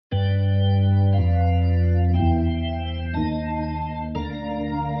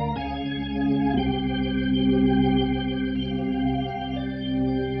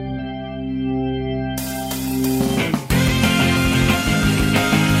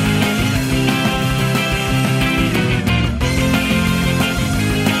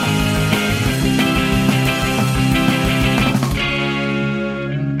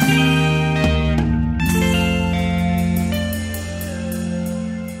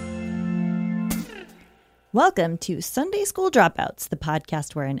Welcome to Sunday School Dropouts, the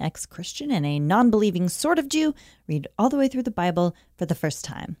podcast where an ex-Christian and a non-believing sort of Jew read all the way through the Bible for the first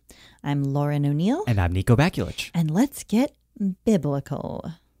time. I'm Lauren O'Neill. And I'm Nico Bakulich. And let's get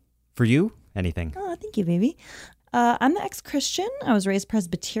biblical. For you, anything. Oh, thank you, baby. I'm the ex-Christian. I was raised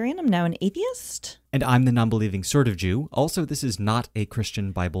Presbyterian. I'm now an atheist. And I'm the non-believing sort of Jew. Also, this is not a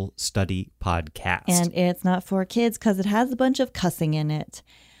Christian Bible study podcast. And it's not for kids because it has a bunch of cussing in it.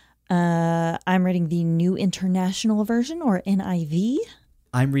 I'm reading the New International Version, or NIV.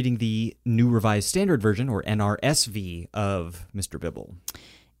 I'm reading the New Revised Standard Version, or NRSV, of Mr. Bibble.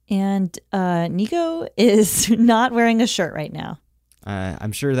 And Nico is not wearing a shirt right now.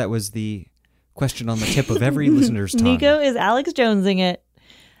 I'm sure that was the question on the tip of every listener's tongue. Nico is Alex Jonesing it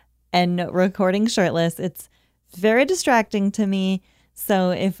and recording shirtless. It's very distracting to me. So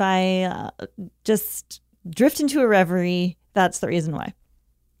if I just drift into a reverie, that's the reason why.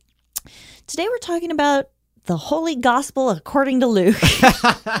 Today we're talking about the Holy Gospel according to Luke.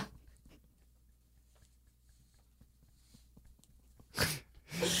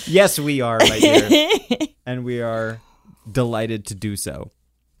 Yes, we are, my dear. And we are delighted to do so.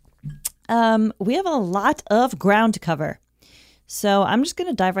 We have a lot of ground to cover. So I'm just going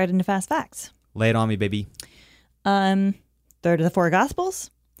to dive right into fast facts. Lay it on me, baby. Third of the four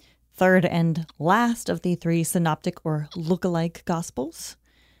Gospels. Third and last of the three synoptic or look-alike Gospels.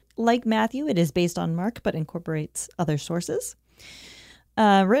 Like Matthew, it is based on Mark, but incorporates other sources.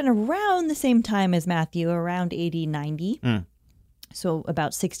 Written around the same time as Matthew, around AD 90. So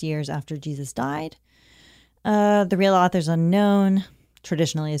about 6 years after Jesus died. The real author's unknown,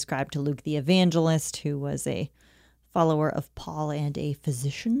 traditionally ascribed to Luke the Evangelist, who was a follower of Paul and a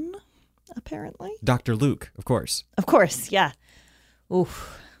physician, apparently. Dr. Luke, of course. Of course, yeah.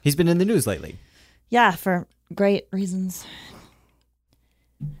 Oof. He's been in the news lately. Yeah, for great reasons.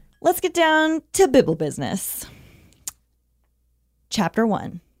 Let's get down to Bible business. Chapter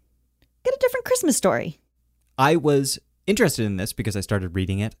 1. Get a different Christmas story. I was interested in this because I started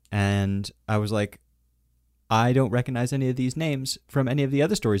reading it, and I was like, I don't recognize any of these names from any of the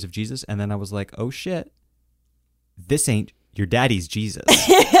other stories of Jesus. And then I was like, oh shit, this ain't your daddy's Jesus.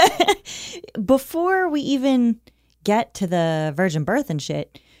 Before we even get to the virgin birth and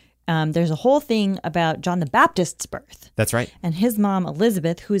shit, there's a whole thing about John the Baptist's birth. That's right. And his mom,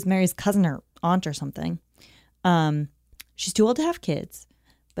 Elizabeth, who is Mary's cousin or aunt or something, she's too old to have kids.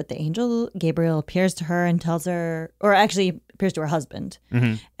 But the angel Gabriel appears to her and tells her, or actually appears to her husband,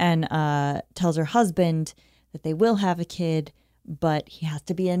 and tells her husband that they will have a kid, but he has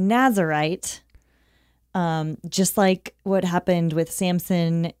to be a Nazirite, just like what happened with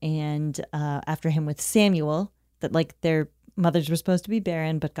Samson and after him with Samuel, that like their mothers were supposed to be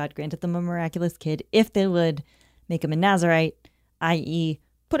barren, but God granted them a miraculous kid if they would make him a Nazirite, i.e.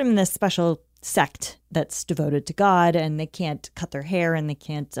 put him in this special sect that's devoted to God, and they can't cut their hair and they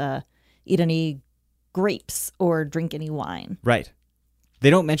can't eat any grapes or drink any wine. Right. They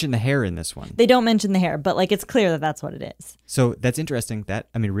don't mention the hair in this one. They don't mention the hair, but like it's clear that that's what it is. So that's interesting. That,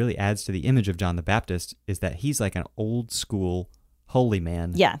 I mean, really adds to the image of John the Baptist, is that he's like an old school holy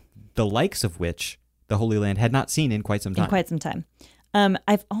man. Yeah. The likes of which the Holy Land had not seen in quite some time.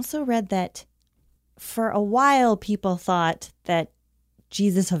 I've also read that for a while people thought that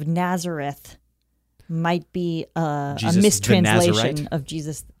Jesus of Nazareth might be a mistranslation of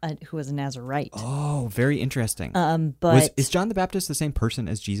Jesus who was a Nazirite. Oh, very interesting. But is John the Baptist the same person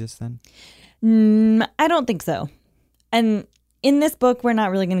as Jesus then? I don't think so. And in this book, we're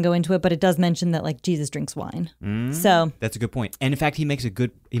not really going to go into it, but it does mention that like Jesus drinks wine. So that's a good point. And in fact, he makes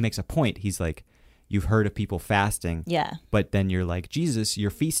a point. He's like, you've heard of people fasting. Yeah. But then you're like, Jesus,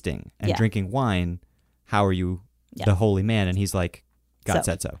 you're feasting and Yeah. drinking wine. How are you the holy man? And he's like, God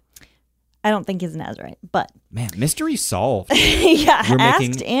said so. I don't think he's a Nazirite, but man, mystery solved. yeah, We're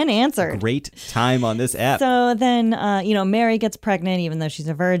asked and answered. Great time on this app. So then, Mary gets pregnant even though she's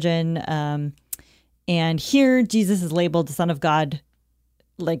a virgin. And here Jesus is labeled the Son of God,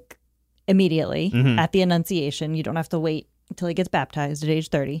 like immediately at the Annunciation. You don't have to wait until he gets baptized at age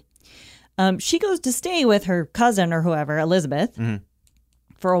 30. She goes to stay with her cousin or whoever, Elizabeth,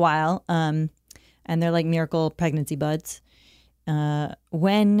 for a while. And they're like miracle pregnancy buds.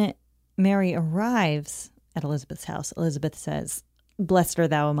 When Mary arrives at Elizabeth's house, Elizabeth says, "Blessed are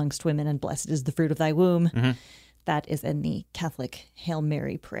thou amongst women, and blessed is the fruit of thy womb." That is in the Catholic Hail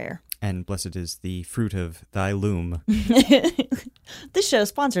Mary prayer. And blessed is the fruit of thy loom. This show is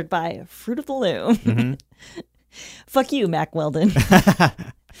sponsored by Fruit of the Loom. Fuck you, Mac Weldon.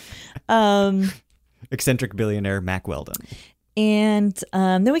 Eccentric billionaire Mac Weldon. And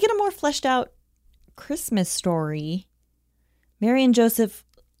then we get a more fleshed out Christmas story. Mary and Joseph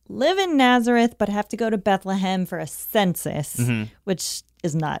live in Nazareth, but have to go to Bethlehem for a census, which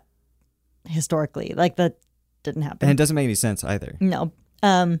is not historically, like, that didn't happen. And it doesn't make any sense either. No.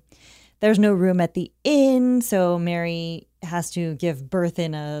 There's no room at the inn, so Mary has to give birth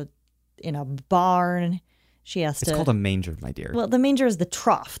in a barn. It's called a manger, my dear. Well, the manger is the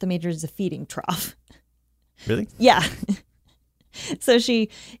trough. The manger is the feeding trough. Really? Yeah. So she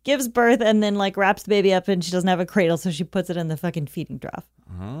gives birth and then, like, wraps the baby up, and she doesn't have a cradle, so she puts it in the fucking feeding trough.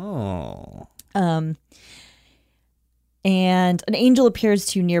 Oh. And an angel appears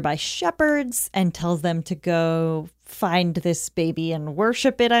to nearby shepherds and tells them to go find this baby and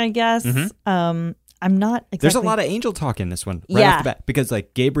worship it, I guess. I'm not exactly... There's a lot of angel talk in this one right off the bat, because,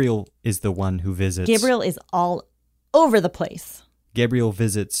 like, Gabriel is the one who visits... Gabriel is all over the place. Gabriel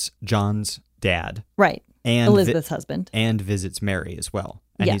visits John's dad. Right. And Elizabeth's husband. And visits Mary as well.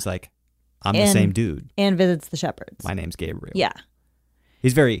 And he's like, I'm the same dude. And visits the shepherds. My name's Gabriel. Yeah.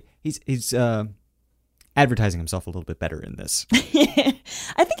 He's advertising himself a little bit better in this. I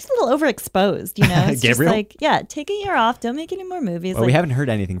think he's a little overexposed, you know? It's Gabriel? just like, take a year off. Don't make any more movies. Well, we haven't heard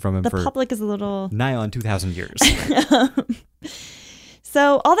anything from him the for public is a little... nigh on 2,000 years.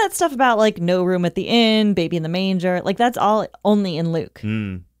 So all that stuff about, like, no room at the inn, baby in the manger, like, that's all only in Luke.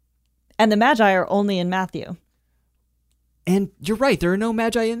 And the Magi are only in Matthew. And you're right. There are no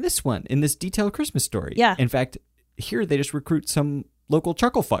Magi in this one, in this detailed Christmas story. Yeah. In fact, here they just recruit some local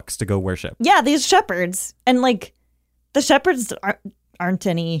chuckle fucks to go worship. Yeah, these shepherds. And, like, the shepherds aren't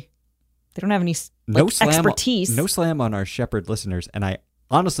any... They don't have any expertise. No slam on our shepherd listeners, and I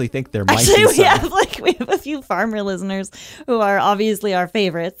honestly think there might Actually, be some. we have a few farmer listeners who are obviously our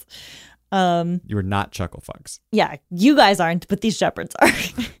favorites. You are not chuckle fucks. Yeah, you guys aren't, but these shepherds are.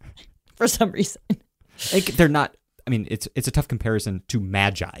 For some reason. Like, they're not... I mean, it's a tough comparison to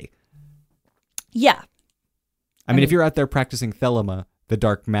Magi. Yeah. I mean, if you're out there practicing Thelema, the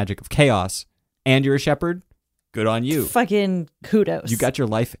dark magic of chaos, and you're a shepherd, good on you. Fucking kudos. You got your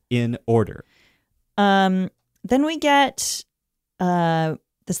life in order. Then we get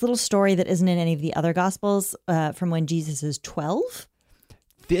this little story that isn't in any of the other Gospels from when Jesus is 12.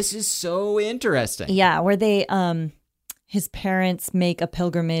 This is so interesting. Yeah, where they... his parents make a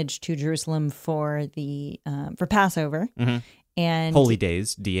pilgrimage to Jerusalem for Passover. And Holy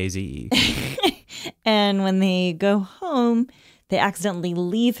Days, Daze. And when they go home, they accidentally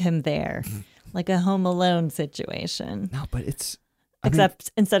leave him there, like a Home Alone situation. No, but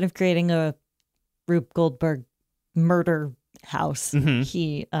instead of creating a Rube Goldberg murder house,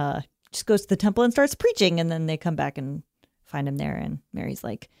 he just goes to the temple and starts preaching, and then they come back and find him there, and Mary's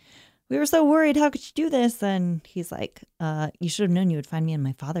like, we were so worried. How could you do this? And he's like, you should have known you would find me in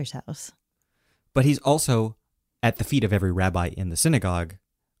my Father's house. But he's also at the feet of every rabbi in the synagogue,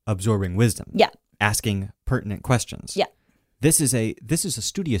 absorbing wisdom. Yeah. Asking pertinent questions. Yeah. This is a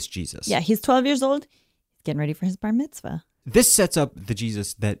studious Jesus. Yeah, he's 12 years old. He's getting ready for his bar mitzvah. This sets up the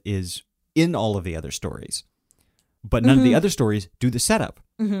Jesus that is in all of the other stories. But none of the other stories do the setup.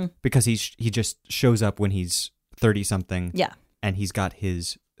 Because he just shows up when he's 30-something. Yeah. And he's got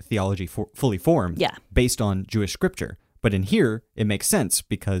his theology fully formed based on Jewish scripture. But in here, it makes sense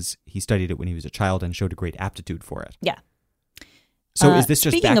because he studied it when he was a child and showed a great aptitude for it. Yeah. So is this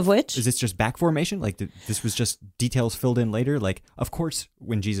just speaking of which, is this just back formation? Like this was just details filled in later? Like, of course,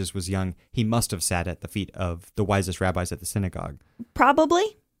 when Jesus was young, he must have sat at the feet of the wisest rabbis at the synagogue. Probably.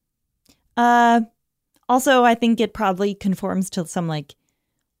 Also, I think it probably conforms to some like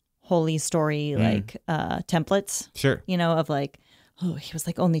holy story templates. Sure. You know, of like, oh, he was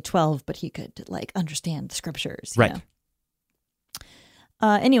like only 12, but he could like understand the scriptures. Right. You know?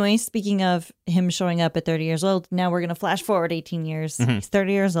 Anyway, speaking of him showing up at 30 years old, now we're going to flash forward 18 years. He's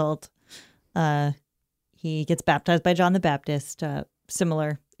 30 years old. He gets baptized by John the Baptist,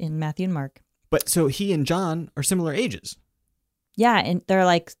 similar in Matthew and Mark. But so he and John are similar ages. Yeah, and they're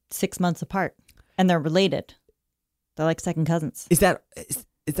like 6 months apart, and they're related. They're like second cousins. Is that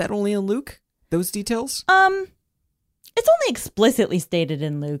only in Luke, those details? It's only explicitly stated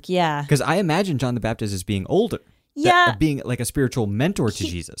in Luke, yeah. Because I imagine John the Baptist as being older. Yeah. Being like a spiritual mentor to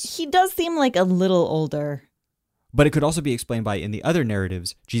Jesus. He does seem like a little older. But it could also be explained by, in the other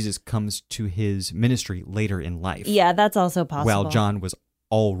narratives, Jesus comes to his ministry later in life. Yeah, that's also possible. While John was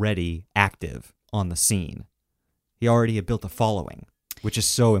already active on the scene. He already had built a following, which is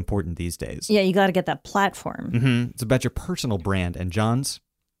so important these days. Yeah, you got to get that platform. It's about your personal brand, and John's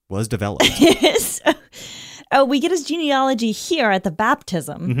was developed. We get his genealogy here at the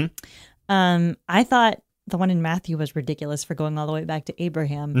baptism. I thought the one in Matthew was ridiculous for going all the way back to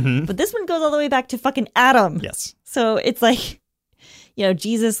Abraham. But this one goes all the way back to fucking Adam. Yes. So it's like,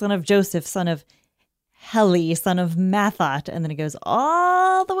 Jesus, son of Joseph, son of Heli, son of Mathat. And then it goes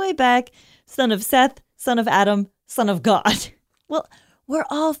all the way back. Son of Seth, son of Adam, son of God. Well, we're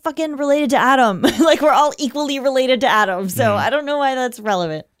all fucking related to Adam. Like, we're all equally related to Adam. So I don't know why that's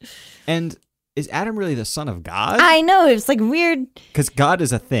relevant. And is Adam really the son of God? I know. It's like weird. Because God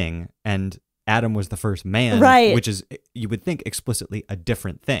is a thing and Adam was the first man, right? Which is, you would think, explicitly a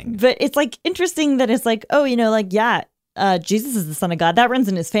different thing. But it's like interesting that it's like, oh, Jesus is the son of God. That runs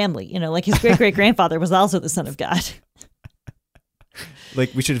in his family. Like his great-great-grandfather was also the son of God.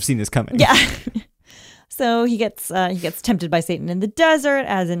 Like, we should have seen this coming. Yeah. So he gets tempted by Satan in the desert,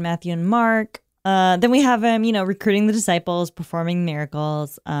 as in Matthew and Mark. Then we have him, recruiting the disciples, performing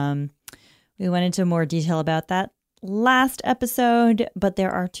miracles. We went into more detail about that last episode, but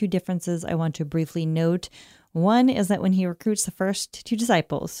there are two differences I want to briefly note. One is that when he recruits the first two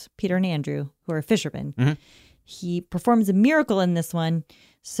disciples, Peter and Andrew, who are fishermen, he performs a miracle in this one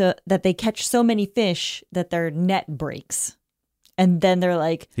so that they catch so many fish that their net breaks. And then they're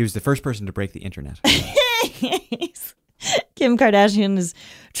like... He was the first person to break the internet. Kim Kardashian is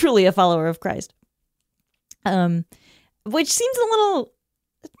truly a follower of Christ. Which seems a little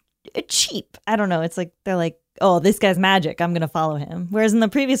cheap. I don't know. It's like, they're like, oh, this guy's magic. I'm going to follow him. Whereas in the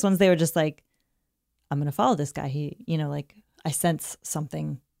previous ones, they were just like, I'm going to follow this guy. He, like, I sense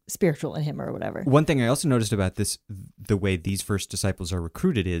something spiritual in him or whatever. One thing I also noticed about this, the way these first disciples are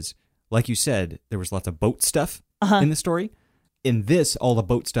recruited is, like you said, there was lots of boat stuff in the story. In this, all the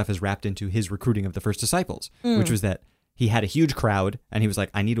boat stuff is wrapped into his recruiting of the first disciples, which was that he had a huge crowd and he was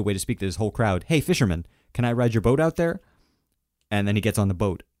like, I need a way to speak to this whole crowd. Hey, fishermen, can I ride your boat out there? And then he gets on the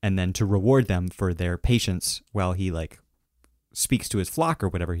boat, and then to reward them for their patience while he like speaks to his flock or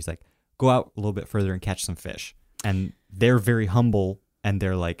whatever, he's like, go out a little bit further and catch some fish. And they're very humble and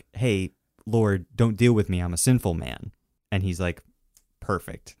they're like, hey, Lord, don't deal with me. I'm a sinful man. And he's like,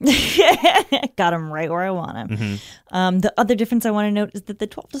 perfect. Got him right where I want him. The other difference I want to note is that the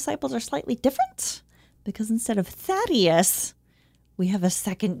 12 disciples are slightly different because instead of Thaddeus, we have a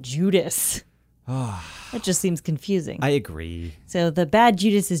second Judas. That just seems confusing. I agree. So the bad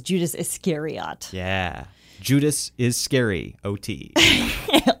Judas is Judas Iscariot. Yeah. Judas is scary. OT.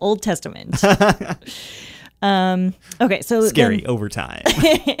 Old Testament. Okay, so scary over time.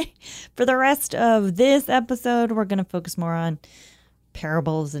 For the rest of this episode, we're going to focus more on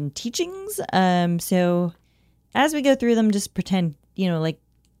parables and teachings. So as we go through them, just pretend, like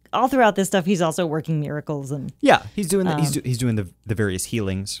all throughout this stuff, he's also working miracles and he's doing he's doing the various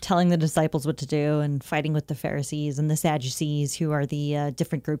healings, telling the disciples what to do, and fighting with the Pharisees and the Sadducees, who are the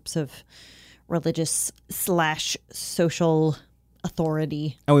different groups of religious / social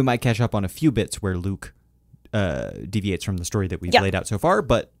authority. And we might catch up on a few bits where Luke deviates from the story that we've laid out so far,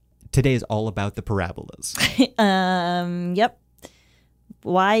 but today is all about the parabolas. Yep.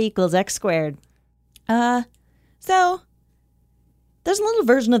 Y = X squared. So there's a little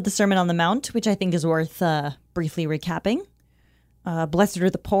version of the Sermon on the Mount, which I think is worth briefly recapping. Blessed are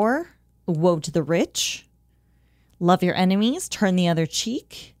the poor, woe to the rich. Love your enemies, turn the other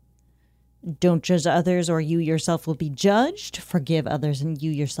cheek. Don't judge others or you yourself will be judged. Forgive others and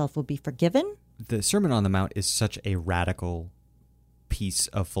you yourself will be forgiven. The Sermon on the Mount is such a radical piece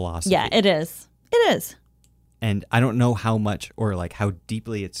of philosophy. Yeah, it is. It is. And I don't know how much or like how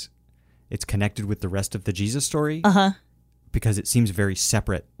deeply it's connected with the rest of the Jesus story. Because it seems very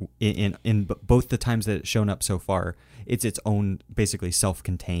separate in both the times that it's shown up so far. It's its own basically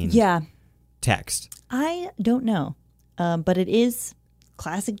self-contained text. I don't know, but it is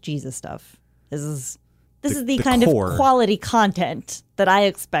classic Jesus stuff. This is the kind core of quality content that I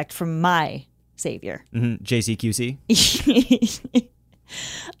expect from my Savior. JCQC.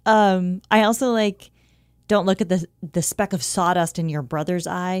 I also don't look at the speck of sawdust in your brother's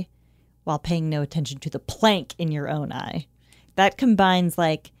eye while paying no attention to the plank in your own eye. That combines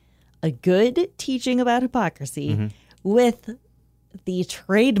a good teaching about hypocrisy with the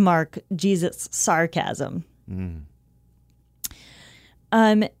trademark Jesus sarcasm.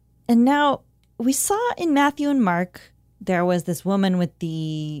 And now we saw in Matthew and Mark, there was this woman with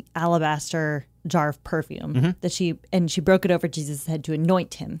the alabaster jar of perfume that she broke it over Jesus' head to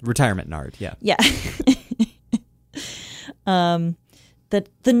anoint him. Retirement nard, yeah. Yeah.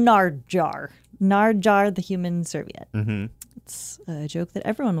 The nard jar. Nard jar, the human serviette. It's a joke that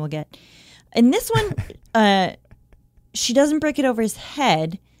everyone will get. In this one, she doesn't break it over his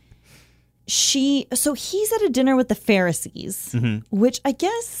head. So he's at a dinner with the Pharisees, which I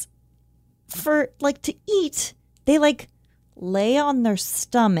guess for to eat, they lay on their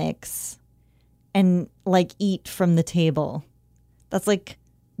stomachs and eat from the table. That's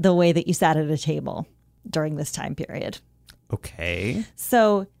the way that you sat at a table during this time period. Okay.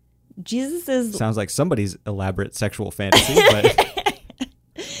 So Jesus is... Sounds like somebody's elaborate sexual fantasy, but...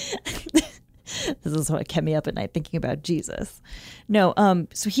 This is what kept me up at night thinking about Jesus. No,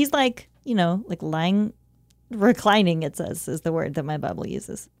 so he's like, like lying, reclining, it says, is the word that my Bible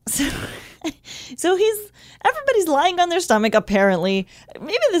uses. So everybody's lying on their stomach, apparently.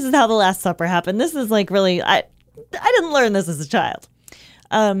 Maybe this is how the Last Supper happened. This is like really, I didn't learn this as a child.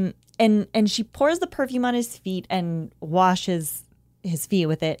 And she pours the perfume on his feet and washes his feet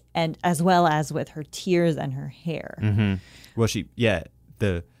with it, and as well as with her tears and her hair. Mm-hmm. Well,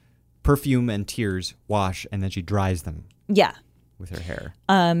 the perfume and tears wash, and then she dries them. Yeah. With her hair.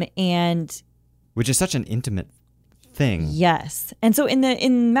 And which is such an intimate thing. Yes. And so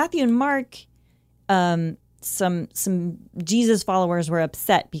in Matthew and Mark, some Jesus followers were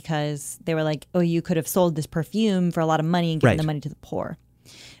upset because they were like, oh, you could have sold this perfume for a lot of money and given the money to the poor.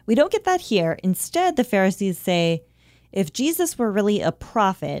 We don't get that here. Instead, the Pharisees say, if Jesus were really a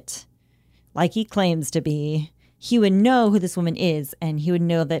prophet, like he claims to be, he would know who this woman is, and he would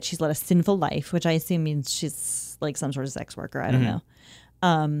know that she's led a sinful life, which I assume means she's like some sort of sex worker. I don't know.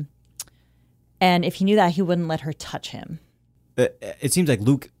 And if he knew that, he wouldn't let her touch him. It seems like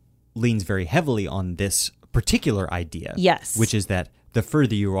Luke leans very heavily on this particular idea. Yes. Which is that the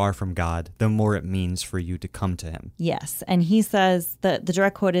further you are from God, the more it means for you to come to him. Yes. And he says that the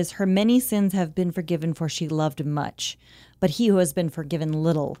direct quote is, her many sins have been forgiven, for she loved much. But he who has been forgiven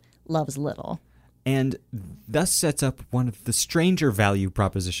little loves little. And thus sets up one of the stranger value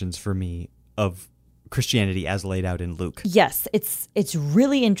propositions for me of Christianity as laid out in Luke. Yes, it's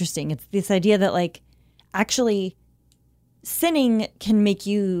really interesting. It's this idea that like actually sinning can make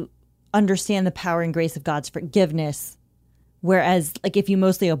you understand the power and grace of God's forgiveness, whereas like if you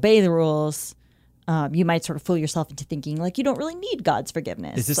mostly obey the rules, you might sort of fool yourself into thinking like you don't really need God's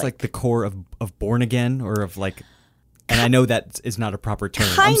forgiveness. Is this like the core of born again, or of like? And I know that is not a proper term.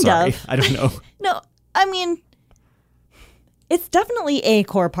 I'm sorry. I don't know. No, I mean, it's definitely a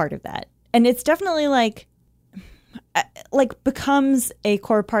core part of that. And it's definitely like becomes a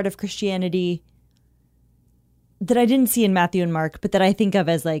core part of Christianity that I didn't see in Matthew and Mark, but that I think of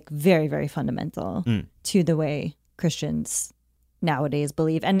as like very, very fundamental to the way Christians nowadays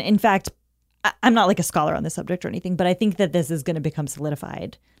believe. And in fact, I'm not like a scholar on this subject or anything, but I think that this is going to become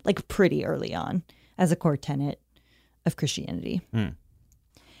solidified like pretty early on as a core tenet of Christianity.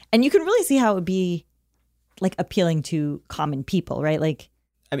 And you can really see how it would be like appealing to common people, right? Like,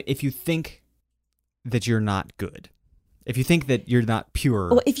 I mean, if you think that you're not good, if you think that you're not pure.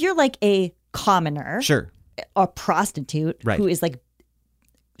 Well, if you're like a commoner, sure, a prostitute who is like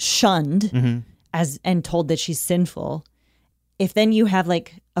shunned and told that she's sinful, if then you have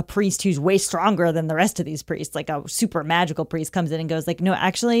like a priest who's way stronger than the rest of these priests, like a super magical priest comes in and goes like, no,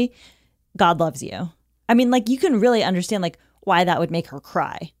 actually, God loves you. I mean, like, you can really understand, like, why that would make her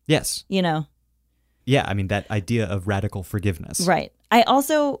cry. Yes. Yeah, I mean, that idea of radical forgiveness. Right.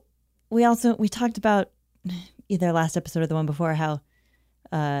 We talked about either last episode or the one before how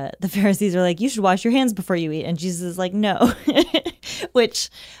the Pharisees are like, you should wash your hands before you eat. And Jesus is like, no. Which,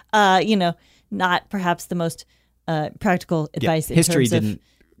 not perhaps the most practical advice in history terms of didn't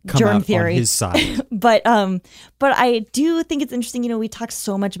come germ out theory on his side. but I do think it's interesting, we talk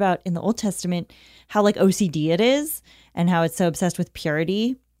so much about in the Old Testament how like OCD it is and how it's so obsessed with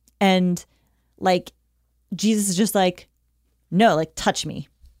purity, and like Jesus is just like, no, like touch me,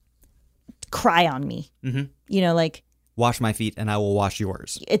 cry on me, like wash my feet and I will wash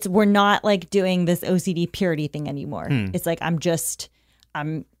yours. We're not like doing this OCD purity thing anymore. It's like I'm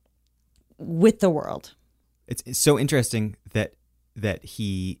with the world. It's so interesting that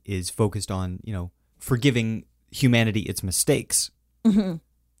he is focused on, forgiving humanity its mistakes,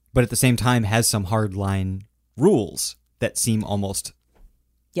 but at the same time has some hard line rules that seem almost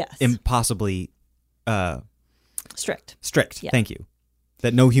impossibly strict. Yeah. Thank you.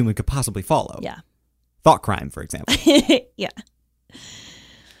 That no human could possibly follow. Yeah. Thought crime, for example. Yeah.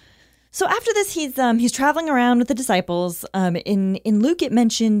 So after this, he's traveling around with the disciples. In Luke, it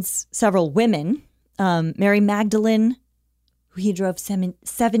mentions several women. Mary Magdalene, who he drove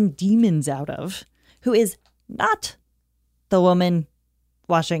seven demons out of, who is not the woman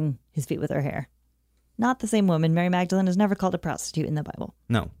washing his feet with her hair. Not the same woman. Mary Magdalene is never called a prostitute in the Bible.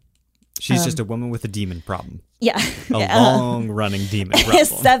 No. She's just a woman with a demon problem. Yeah. A long-running demon problem.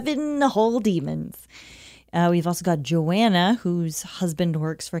 7 whole demons. We've also got Joanna, whose husband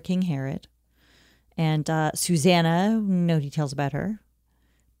works for King Herod. And Susanna, no details about her.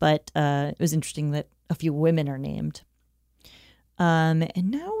 But it was interesting that a few women are named. And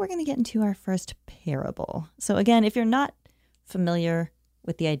now we're going to get into our first parable. So again, if you're not familiar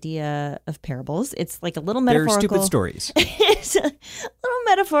with the idea of parables. It's like a little metaphorical. They're stupid stories. It's a little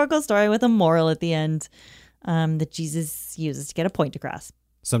metaphorical story with a moral at the end that Jesus uses to get a point across.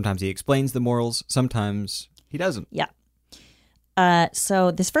 Sometimes he explains the morals. Sometimes he doesn't. Yeah.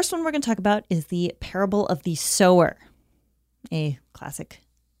 So this first one we're going to talk about is the parable of the sower, a classic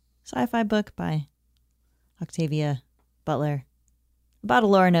sci-fi book by Octavia Butler about a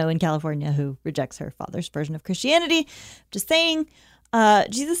Lorano in California who rejects her father's version of Christianity. Just saying,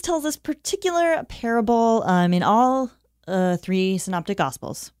 Jesus tells this particular parable in all 3 synoptic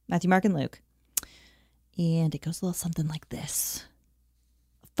gospels, Matthew, Mark, and Luke. And it goes a little something like this.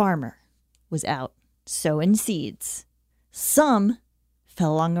 A farmer was out sowing seeds. Some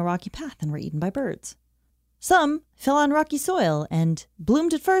fell along a rocky path and were eaten by birds. Some fell on rocky soil and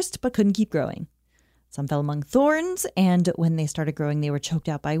bloomed at first but couldn't keep growing. Some fell among thorns, and when they started growing, they were choked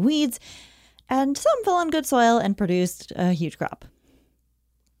out by weeds. And some fell on good soil and produced a huge crop.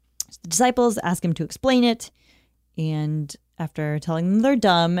 So the disciples ask him to explain it, and after telling them they're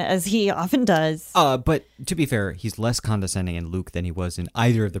dumb, as he often does... But to be fair, he's less condescending in Luke than he was in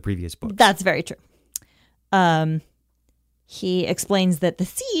either of the previous books. That's very true. He explains that the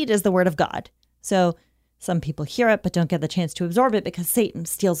seed is the word of God. So some people hear it but don't get the chance to absorb it because Satan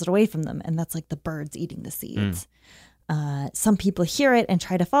steals it away from them. And that's like the birds eating the seeds. Some people hear it and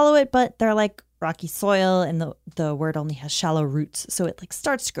try to follow it, but they're like rocky soil and the word only has shallow roots. So it like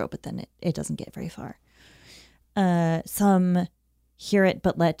starts to grow, but then it doesn't get very far. Some hear it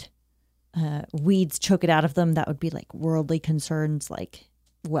but let weeds choke it out of them. That would be like worldly concerns like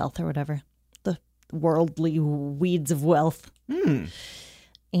wealth or whatever. The worldly weeds of wealth.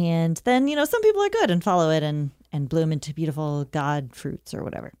 And then, some people are good and follow it and bloom into beautiful God fruits or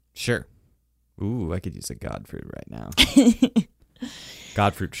whatever. Sure. Ooh, I could use a God fruit right now.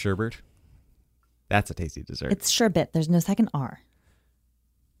 God fruit sherbet. That's a tasty dessert. It's sherbet. There's no second R.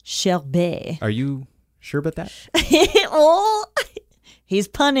 Sherbet. Are you sherbet that? Oh, he's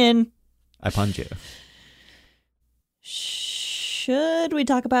punning. I punned you. Should we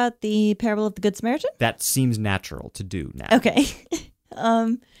talk about the parable of the Good Samaritan? That seems natural to do now. Okay.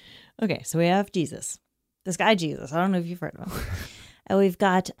 Okay, so we have Jesus. This guy Jesus. I don't know if you've heard of him. And we've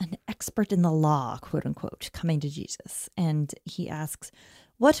got an expert in the law, quote unquote, coming to Jesus. And he asks,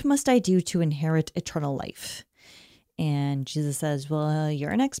 "What must I do to inherit eternal life?" And Jesus says, "Well,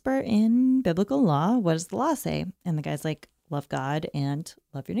 you're an expert in biblical law. What does the law say?" And the guy's like, "Love God and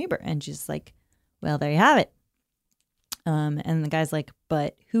love your neighbor." And Jesus is like, "Well, there you have it." And the guy's like,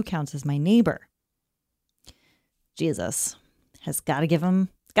 "But who counts as my neighbor?" Jesus has got to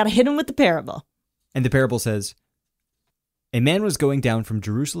hit him with the parable. And the parable says, "A man was going down from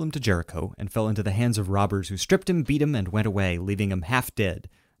Jerusalem to Jericho and fell into the hands of robbers who stripped him, beat him, and went away, leaving him half dead.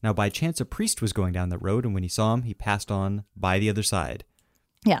 Now by chance a priest was going down the road, and when he saw him, he passed on by the other side."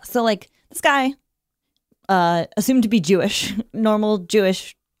 Yeah, so like this guy, assumed to be Jewish, normal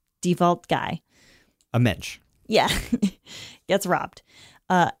Jewish default guy. A mensch. Yeah, gets robbed.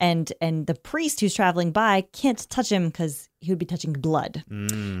 And the priest who's traveling by can't touch him because he would be touching blood.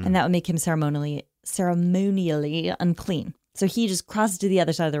 And that would make him ceremonially unclean. So he just crosses to the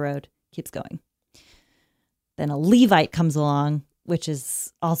other side of the road, keeps going. Then a Levite comes along, which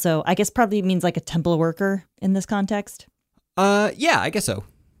is also, I guess probably means like a temple worker in this context. Yeah, I guess so.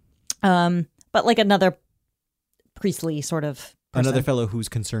 But like another priestly sort of person. Another fellow who's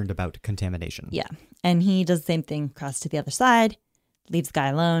concerned about contamination. Yeah. And he does the same thing, crosses to the other side, leaves the guy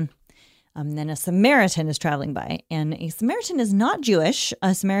alone. Then a Samaritan is traveling by, and a Samaritan is not Jewish.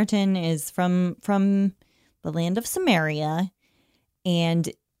 A Samaritan is from the land of Samaria,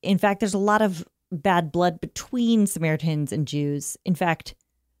 and in fact, there's a lot of bad blood between Samaritans and Jews. In fact,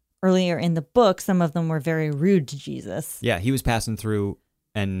 earlier in the book, some of them were very rude to Jesus. Yeah, he was passing through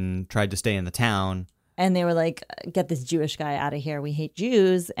and tried to stay in the town. And they were like, "Get this Jewish guy out of here. We hate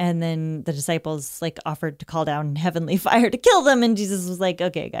Jews." And then the disciples like offered to call down heavenly fire to kill them. And Jesus was like,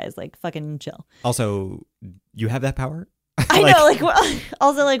 "Okay, guys, like fucking chill." Also, you have that power? I know. Like,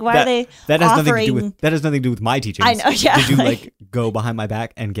 also, like, why are they that has offering... That has nothing to do with my teachings. I know, yeah. Did you like go behind my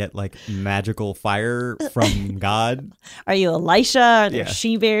back and get like magical fire from God? Are you Elisha? Are there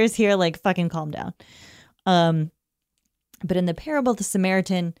she-bears here? Like, fucking calm down. But in the parable, the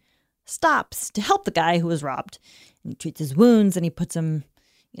Samaritan stops to help the guy who was robbed. And he treats his wounds and he puts him,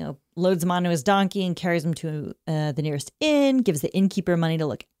 loads him onto his donkey and carries him to the nearest inn, gives the innkeeper money to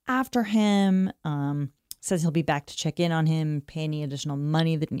look after him, says he'll be back to check in on him, pay any additional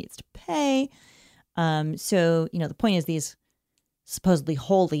money that he needs to pay. So, the point is these supposedly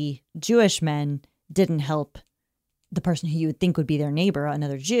holy Jewish men didn't help the person who you would think would be their neighbor,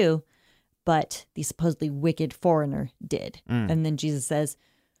 another Jew, but the supposedly wicked foreigner did. And then Jesus says,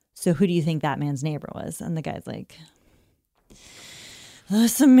 so who do you think that man's neighbor was? And the guy's like, the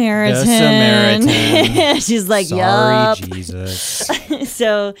Samaritan. She's like, sorry, yup. Jesus.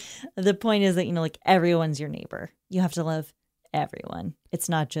 So the point is that, like everyone's your neighbor. You have to love everyone. It's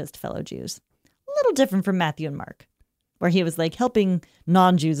not just fellow Jews. A little different from Matthew and Mark, where he was like helping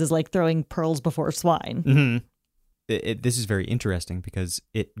non-Jews is like throwing pearls before swine. Mm-hmm. This is very interesting because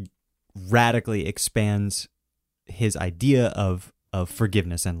it radically expands his idea of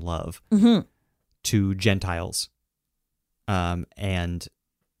forgiveness and love to Gentiles. And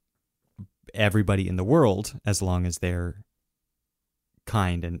everybody in the world, as long as they're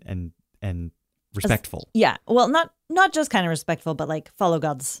kind and respectful. Yeah. Well, not just kind of respectful, but like follow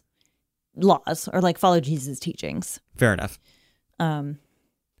God's laws or like follow Jesus' teachings. Fair enough.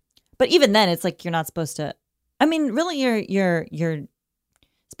 But even then, it's like you're not supposed to. I mean, really, you're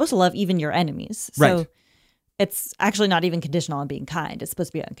supposed to love even your enemies. So right. It's actually not even conditional on being kind. It's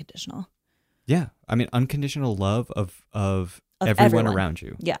supposed to be unconditional. Yeah. I mean, unconditional love of everyone around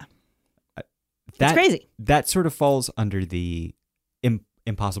you. Yeah. That's crazy. That sort of falls under the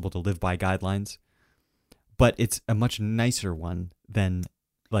impossible to live by guidelines, but it's a much nicer one than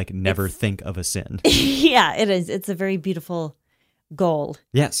like never think of a sin. Yeah, it is. It's a very beautiful goal.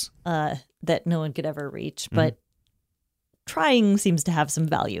 Yes. That no one could ever reach, but trying seems to have some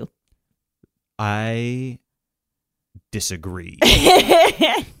value. I disagree.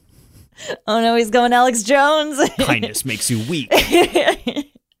 Oh no, he's going Alex Jones. Kindness makes you weak.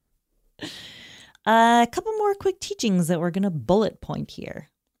 A couple more quick teachings that we're going to bullet point here.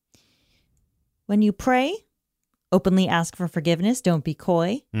 When you pray, openly ask for forgiveness. Don't be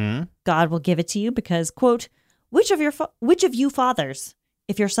coy. God will give it to you because, quote, which of you fathers,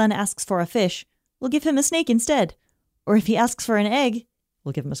 if your son asks for a fish, will give him a snake instead? Or if he asks for an egg,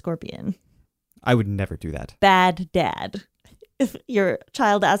 we'll give him a scorpion. I would never do that. Bad dad. If your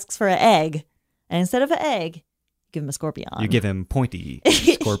child asks for an egg, and instead of an egg, give him a scorpion. You give him Pointy,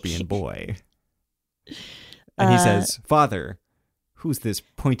 Scorpion Boy. And he says, Father, who's this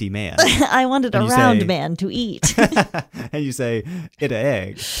pointy man? I wanted a round man to eat. And you say, "It a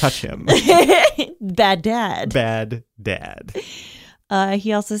egg. Touch him." Bad dad. Bad dad.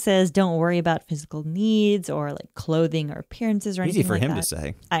 He also says, don't worry about physical needs or like clothing or appearances or anything Easy for like him that. to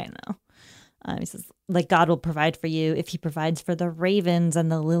say. I know. He says, like, God will provide for you if he provides for the ravens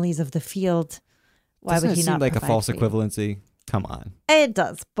and the lilies of the field. Why Doesn't would he it seem not like a provide false for you? equivalency? Come on. It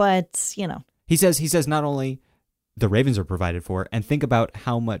does, but, you know. He says not only the ravens are provided for, and think about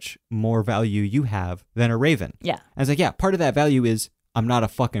how much more value you have than a raven. Yeah. And it's like, yeah, part of that value is I'm not a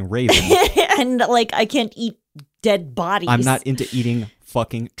fucking raven. And, like, I can't eat dead bodies. I'm not into eating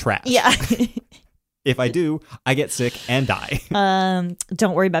fucking trash. Yeah. If I do, I get sick and die.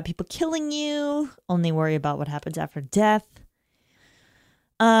 Don't worry about people killing you. Only worry about what happens after death.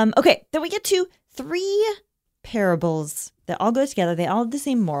 Okay, then we get to 3 parables that all go together. They all have the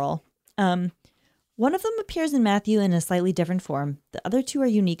same moral. One of them appears in Matthew in a slightly different form. The other 2 are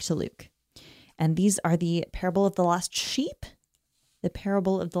unique to Luke. And these are the parable of the lost sheep, the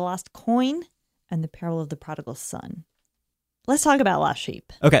parable of the lost coin, and the parable of the prodigal son. Let's talk about lost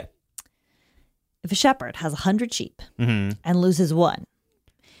sheep. Okay. If a shepherd has 100 sheep Mm-hmm. and loses 1.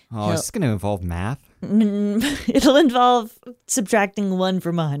 Oh, is this going to involve math? It'll involve subtracting 1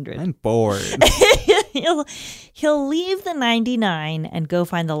 from 100. I'm bored. He'll leave the 99 and go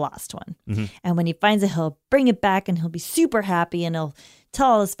find the lost one. Mm-hmm. And when he finds it, he'll bring it back and he'll be super happy and he'll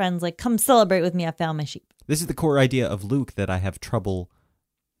tell all his friends, like, come celebrate with me. I found my sheep. This is the core idea of Luke that I have trouble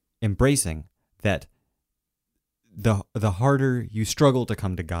embracing, that the harder you struggle to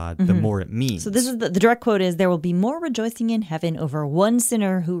come to God, the more it means. So this is the direct quote is, there will be more rejoicing in heaven over 1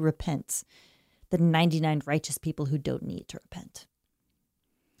 sinner who repents than 99 righteous people who don't need to repent.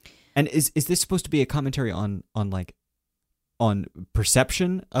 And is this supposed to be a commentary on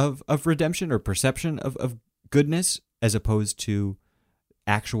perception of redemption or perception of goodness as opposed to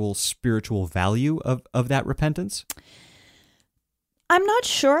actual spiritual value of that repentance? I'm not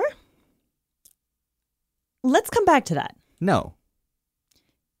sure. Let's come back to that. No.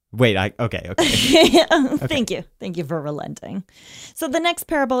 Wait, okay. Thank you. Thank you for relenting. So the next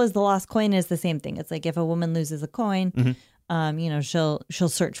parable is the lost coin. Is the same thing. It's like if a woman loses a coin, she'll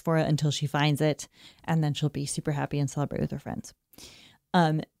search for it until she finds it, and then she'll be super happy and celebrate with her friends.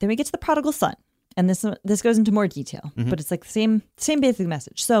 Then we get to the prodigal son, and this goes into more detail, but it's like the same basic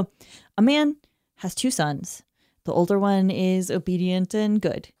message. So a man has 2 sons. The older one is obedient and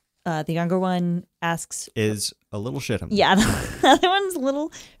good. The younger one is a little shitheem. Yeah, the other one's a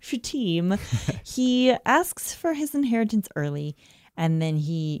little shatim. He asks for his inheritance early, and then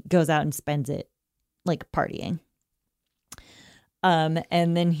he goes out and spends it like partying. And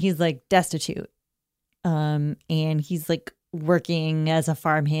then he's like destitute. And he's like working as a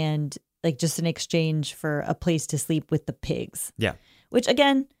farmhand, like just in exchange for a place to sleep with the pigs. Yeah. Which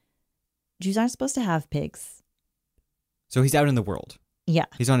again, Jews aren't supposed to have pigs. So he's out in the world. Yeah.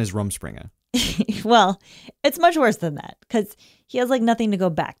 He's on his Rumspringa. Well, it's much worse than that because he has like nothing to go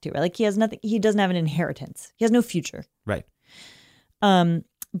back to. Right? Like he has nothing. He doesn't have an inheritance. He has no future. Right. But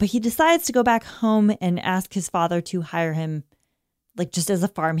he decides to go back home and ask his father to hire him, like just as a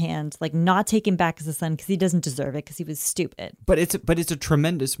farmhand, like not take him back as a son because he doesn't deserve it because he was stupid. But it's a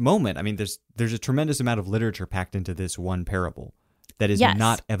tremendous moment. I mean, there's a tremendous amount of literature packed into this one parable that is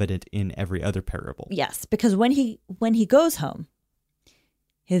not evident in every other parable. Yes, because when he goes home,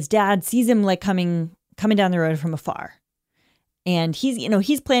 his dad sees him like coming down the road from afar. And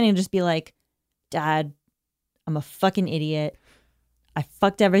he's planning to just be like, Dad, I'm a fucking idiot. I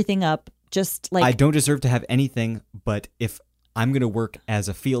fucked everything up. Just like, I don't deserve to have anything, but if I'm going to work as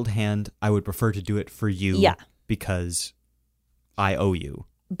a field hand, I would prefer to do it for you because I owe you.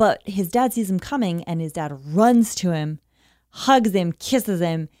 But his dad sees him coming and his dad runs to him, hugs him, kisses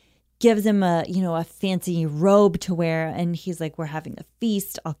him, gives him a fancy robe to wear. And he's like, we're having a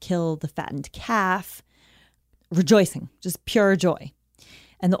feast. I'll kill the fattened calf. Rejoicing, just pure joy.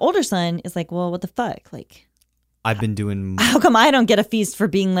 And the older son is like, well, what the fuck? Like, I've been doing... How come I don't get a feast for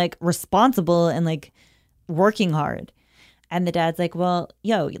being like responsible and like working hard? And the dad's like, well,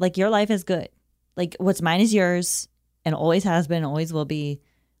 like your life is good. Like what's mine is yours and always has been, always will be.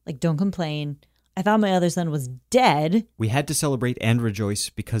 Like, don't complain. I thought my other son was dead. We had to celebrate and rejoice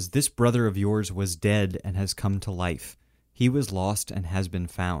because this brother of yours was dead and has come to life. He was lost and has been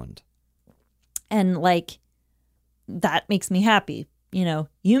found. And like, that makes me happy. You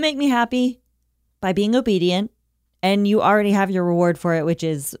make me happy by being obedient and you already have your reward for it, which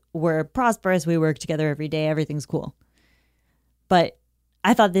is we're prosperous. We work together every day. Everything's cool. But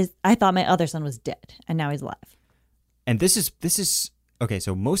I thought my other son was dead and now he's alive. And this is okay.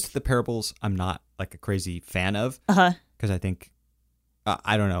 So most of the parables I'm not like a crazy fan of because I think,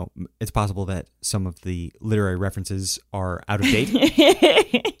 I don't know. It's possible that some of the literary references are out of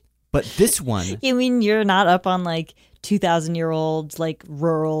date. But this one... You mean you're not up on like 2,000-year-old like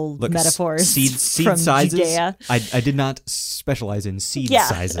rural metaphors seed from sizes? Judea? I did not specialize in seed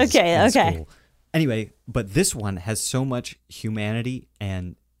sizes. Okay. School. Anyway, but this one has so much humanity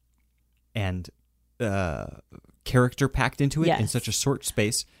and character packed into it in such a short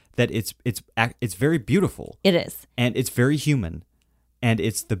space that it's very beautiful. It is. And it's very human. And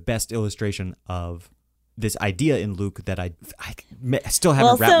it's the best illustration of this idea in Luke that I still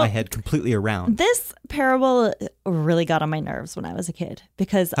haven't wrapped my head completely around. This parable really got on my nerves when I was a kid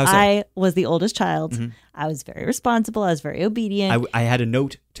because I was the oldest child. Mm-hmm. I was very responsible. I was very obedient. I had a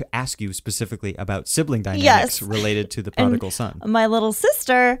note to ask you specifically about sibling dynamics related to the prodigal son. My little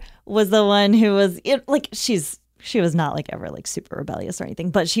sister was the one who was like, she was not like ever like super rebellious or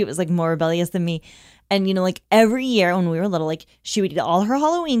anything, but she was like more rebellious than me. And, like every year when we were little, like she would eat all her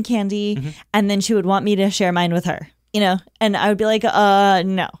Halloween candy and then she would want me to share mine with her, and I would be like,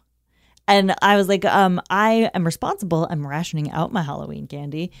 no. And I was like, I am responsible. I'm rationing out my Halloween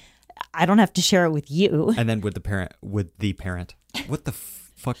candy. I don't have to share it with you. And then with the parent, what the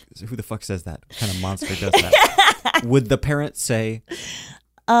fuck, who the fuck says that? What kind of monster does that? Would the parent say...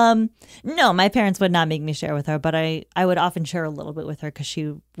 No, my parents would not make me share with her, but I would often share a little bit with her because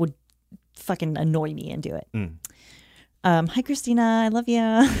she would fucking annoy me and do it. Hi, Christina. I love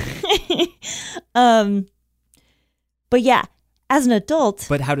you. But yeah, as an adult.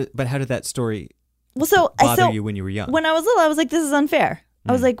 But how did that story bother you when you were young? When I was little, I was like, this is unfair.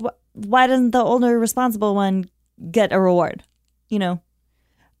 I was like, why doesn't the older responsible one get a reward?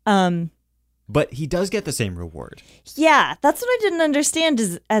 But he does get the same reward. Yeah, that's what I didn't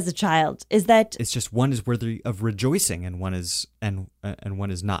understand as a child. Is that it's just one is worthy of rejoicing and one is and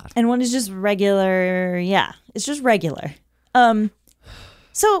one is not. And one is just regular. Yeah, it's just regular.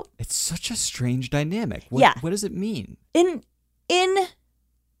 So it's such a strange dynamic. What does it mean? In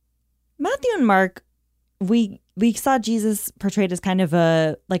Matthew and Mark, we saw Jesus portrayed as kind of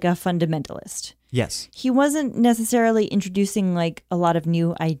a fundamentalist. Yes. He wasn't necessarily introducing like a lot of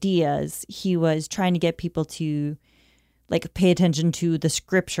new ideas. He was trying to get people to like pay attention to the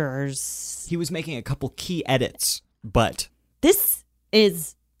scriptures. He was making a couple key edits, but this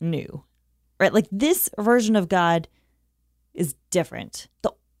is new, right? Like this version of God is different.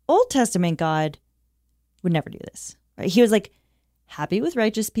 The Old Testament God would never do this, right? He was like happy with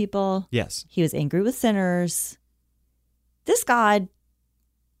righteous people. Yes. He was angry with sinners. This God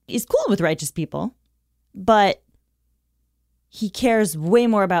is cool with righteous people, but he cares way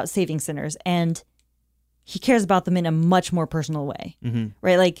more about saving sinners, and he cares about them in a much more personal way,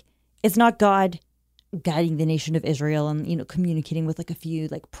 right? Like, it's not God guiding the nation of Israel and, you know, communicating with like a few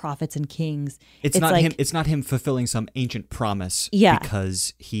like prophets and kings. It's not like, him. It's not him fulfilling some ancient promise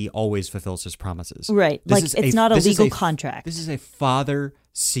because he always fulfills his promises. Right. It's not a legal contract. This is a father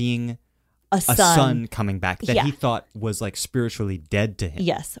seeing a son coming back that he thought was like spiritually dead to him.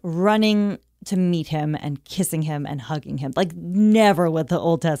 Yes. Running to meet him and kissing him and hugging him. Like, never would the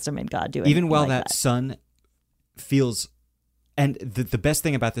Old Testament God do anything even while like that son feels... And the best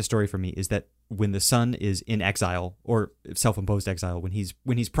thing about this story for me is that when the son is in exile or self-imposed exile, when he's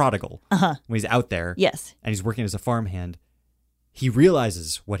prodigal, when he's out there, yes, and he's working as a farmhand, he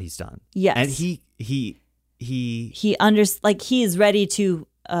realizes what he's done. Yes, and he he is ready to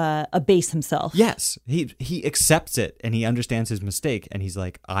abase himself. Yes, he accepts it and he understands his mistake, and he's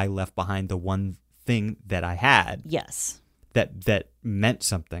like, I left behind the one thing that I had. Yes, that meant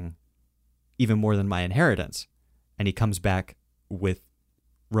something, even more than my inheritance, and he comes back with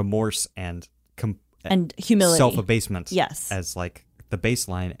remorse and humility, self-abasement, yes, as like the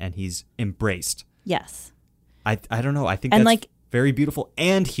baseline, and he's embraced. Yes, I don't know. I think that's like very beautiful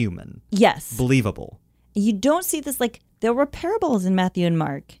and human. Yes, believable. You don't see this, like, there were parables in Matthew and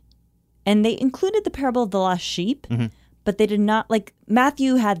Mark, and they included the parable of the lost sheep, but they did not, like,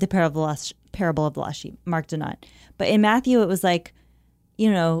 Matthew had the parable of the lost sheep. Mark did not. But in Matthew, it was like,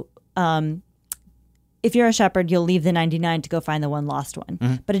 you know, if you're a shepherd, you'll leave the 99 to go find the one lost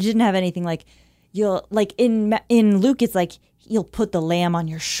one. But it didn't have anything like, you'll, like, in Luke, it's like, you'll put the lamb on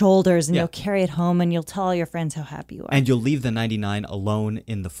your shoulders and you'll carry it home and you'll tell all your friends how happy you are. And you'll leave the 99 alone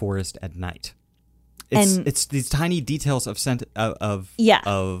in the forest at night. It's these tiny details of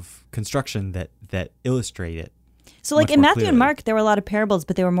construction that illustrate it. So, like, in Matthew and Mark, there were a lot of parables,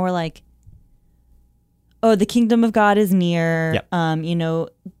 but they were more like, oh, the kingdom of God is near. Yep. You know,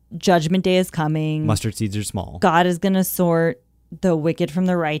 judgment day is coming. Mustard seeds are small. God is going to sort the wicked from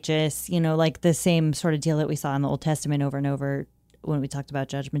the righteous. You know, like the same sort of deal that we saw in the Old Testament over and over when we talked about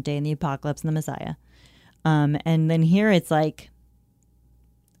judgment day and the apocalypse and the Messiah. And then here it's like,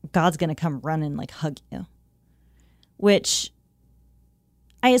 God's going to come run and like hug you, which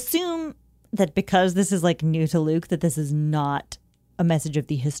I assume that because this is like new to Luke, that this is not a message of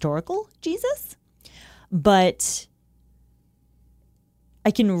the historical Jesus, but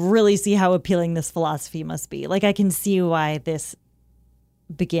I can really see how appealing this philosophy must be. Like, I can see why this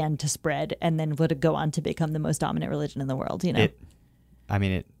began to spread and then would go on to become the most dominant religion in the world, you know?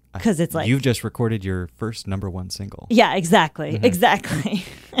 Because it's like, you've just recorded your first #1 single. Yeah, exactly. Exactly.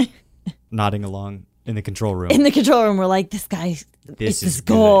 Nodding along in the control room. In the control room, we're like, this guy, this is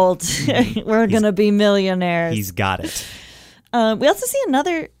gold. We're going to be millionaires. He's got it. We also see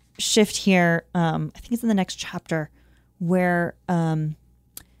another shift here. I think it's in the next chapter where in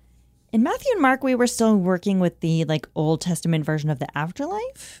Matthew and Mark, we were still working with the like Old Testament version of the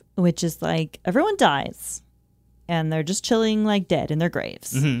afterlife, which is like everyone dies and they're just chilling like dead in their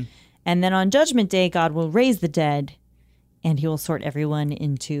graves. And then on Judgment Day, God will raise the dead and he will sort everyone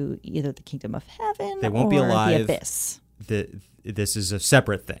into either the kingdom of heaven they won't be alive. The abyss. This is a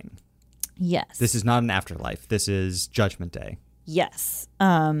separate thing. Yes. This is not an afterlife. This is Judgment Day. Yes.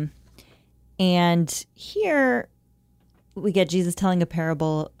 And here we get Jesus telling a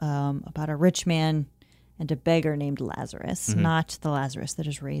parable about a rich man and a beggar named Lazarus, not the Lazarus that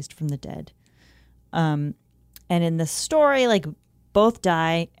is raised from the dead. And in the story, like, both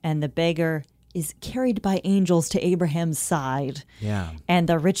die and the beggar is carried by angels to Abraham's side. Yeah. And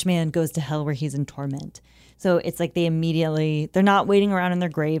the rich man goes to hell where he's in torment. So it's like they're not waiting around in their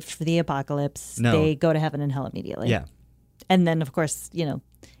grave for the apocalypse. No. They go to heaven and hell immediately. Yeah. And then, of course, you know,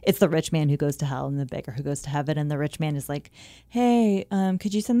 it's the rich man who goes to hell and the beggar who goes to heaven. And the rich man is like, hey,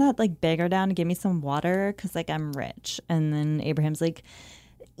 could you send that like beggar down to give me some water? Because like I'm rich. And then Abraham's like,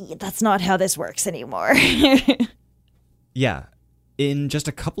 that's not how this works anymore. Yeah. In just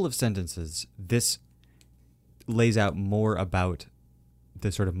a couple of sentences, this lays out more about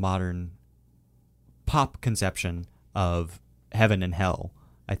the sort of modern pop conception of heaven and hell,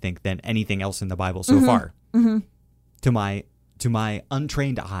 I think, than anything else in the Bible so far. To my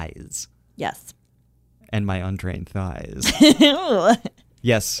untrained eyes. Yes. And my untrained thighs.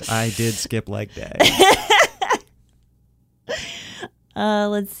 Yes, I did skip leg day.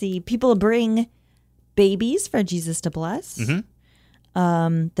 Let's see. People bring babies for Jesus to bless.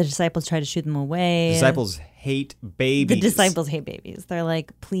 The disciples try to shoot them away. Disciples hate babies. The disciples hate babies. They're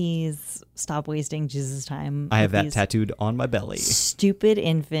like, please stop wasting Jesus' time. I have that tattooed on my belly. Stupid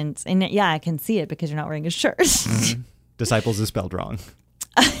infants. And yeah, I can see it because you're not wearing a shirt. Disciples is spelled wrong.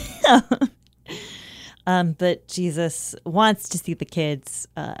 But Jesus wants to see the kids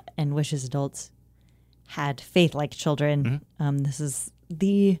and wishes adults had faith like children. This is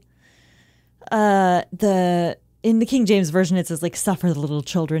the in the King James Version, it says, like, suffer the little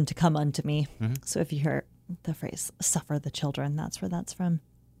children to come unto me. So if you hear the phrase, suffer the children, that's where that's from.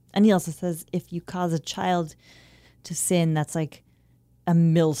 And he also says, if you cause a child to sin, that's like a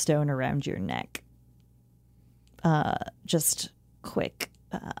millstone around your neck. Just quick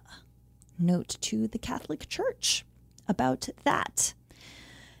note to the Catholic Church about that.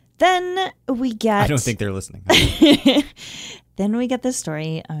 Then we get... I don't think they're listening. Then we get this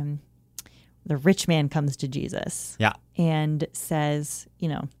story. The rich man comes to Jesus. Yeah. And says, you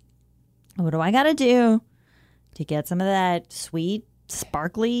know, what do I got to do to get some of that sweet,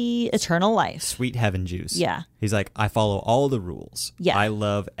 sparkly, eternal life? Sweet heaven juice. Yeah. He's like, I follow all the rules. Yeah. I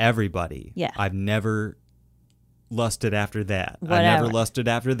love everybody. Yeah. I've never lusted after that. Whatever. I never lusted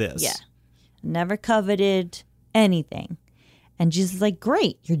after this. Yeah. Never coveted anything. And Jesus is like,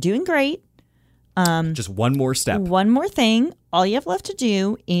 great. You're doing great. Just one more step. One more thing. All you have left to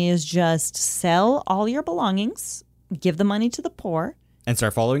do is just sell all your belongings, give the money to the poor. And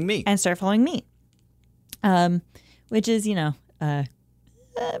start following me. Which is, you know, a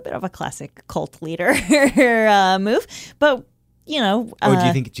bit of a classic cult leader move. But, you know. Do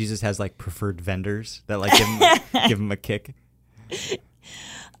you think Jesus has, like, preferred vendors that, like, give him a kick?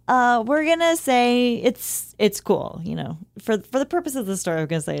 We're going to say it's cool, you know. For the purpose of the story, we're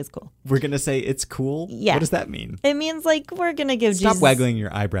going to say it's cool. We're going to say it's cool? Yeah. What does that mean? It means, like, we're going to give Stop Jesus... waggling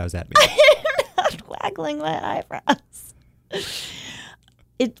your eyebrows at me. I'm not waggling my eyebrows.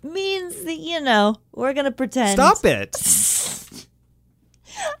 It means that, you know, we're going to pretend... Stop it!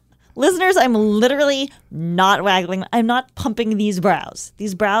 Listeners, I'm literally not waggling. I'm not pumping these brows.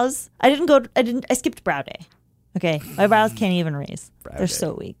 These brows, I skipped brow day. Okay, my brows can't even raise. They're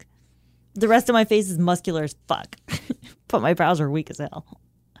so weak. The rest of my face is muscular as fuck, but my brows are weak as hell.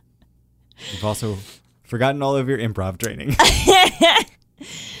 You've also forgotten all of your improv training.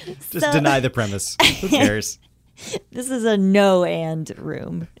 Just deny the premise. Who cares? This is a no-and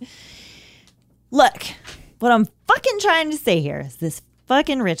room. Look, what I'm fucking trying to say here is this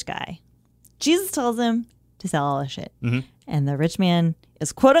fucking rich guy. Jesus tells him to sell all his shit. And the rich man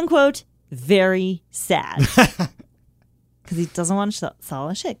is, quote-unquote, very sad because he doesn't want to sell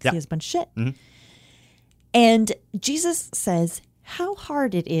his shit because he has a bunch of shit. And Jesus says how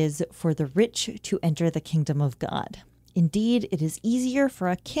hard it is for the rich to enter the kingdom of God. Indeed, it is easier for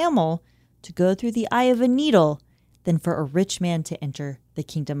a camel to go through the eye of a needle than for a rich man to enter the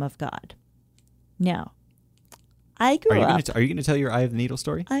kingdom of God. Now, I grew up. Are you going to tell your eye of the needle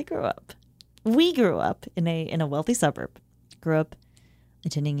story? I grew up. We grew up in a wealthy suburb. Grew up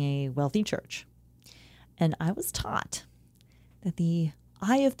attending a wealthy church. And I was taught that the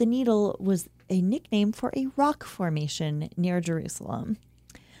Eye of the Needle was a nickname for a rock formation near Jerusalem.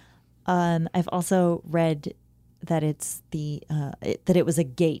 I've also read that it's that it was a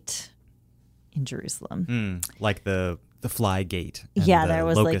gate in Jerusalem. Like the fly gate. Yeah, there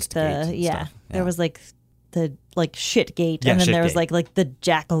was like there was like the shit gate, and then there was like the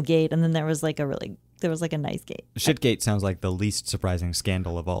jackal gate, and then there was like a nice gate. Shitgate sounds like the least surprising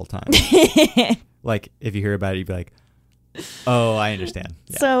scandal of all time. Like, if you hear about it, you'd be like, oh, I understand.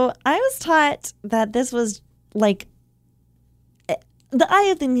 Yeah. So I was taught that this was like, the Eye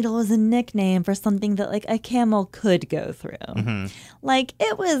of the Needle was a nickname for something that like a camel could go through. Like,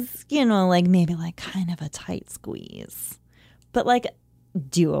 it was, you know, like maybe like kind of a tight squeeze, but like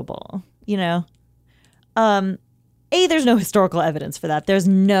doable, you know? There's no historical evidence for that. There's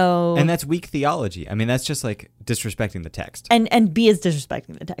no... And that's weak theology. I mean, that's just like disrespecting the text. And B is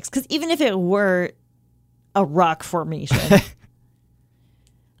disrespecting the text. Because even if it were a rock formation,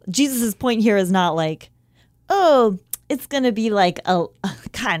 Jesus' point here is not like, oh, it's going to be like a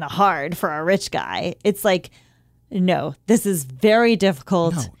kind of hard for a rich guy. It's like, no, this is very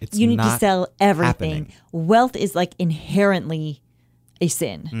difficult. No, it's you need to not sell everything. happening. Wealth is like inherently a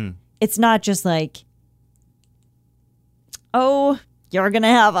sin. It's not just like, oh, you're going to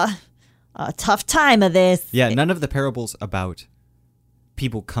have a tough time of this. Yeah, none of the parables about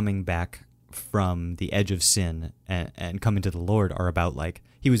people coming back from the edge of sin and coming to the Lord are about like,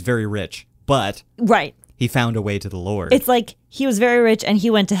 he was very rich, but right. he found a way to the Lord. It's like he was very rich and he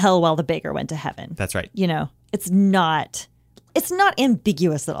went to hell while the beggar went to heaven. That's right. You know, it's not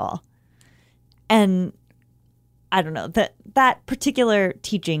ambiguous at all. And I don't know, that particular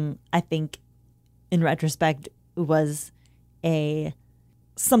teaching, I think, in retrospect, was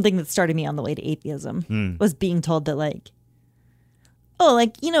something that started me on the way to atheism, was being told that like, oh,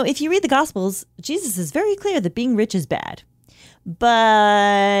 like, you know, if you read the Gospels, Jesus is very clear that being rich is bad.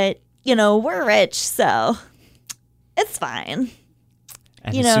 But we're rich, so it's fine.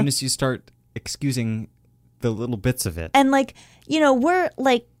 And as soon as you start excusing the little bits of it. And we're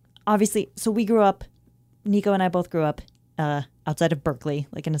obviously, so we grew up, Nico and I both grew up outside of Berkeley,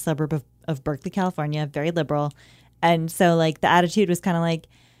 in a suburb of Berkeley, California, very liberal. And so the attitude was kind of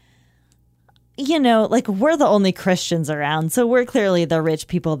we're the only Christians around, so we're clearly the rich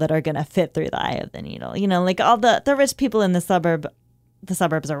people that are going to fit through the eye of the needle. All the rich people in the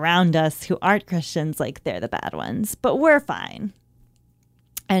suburbs around us who aren't Christians, they're the bad ones, but we're fine.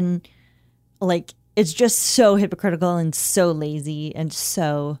 And it's just so hypocritical and so lazy and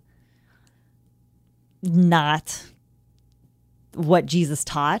so not what Jesus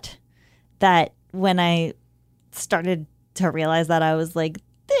taught that when I started to realize that, I was like,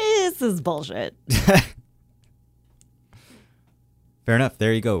 this is bullshit. Fair enough.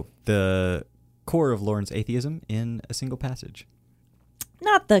 There you go. The core of Lauren's atheism in a single passage.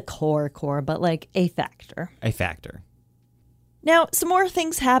 Not the core, but a factor. A factor. Now, some more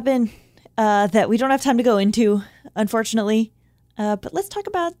things happen that we don't have time to go into, unfortunately. But let's talk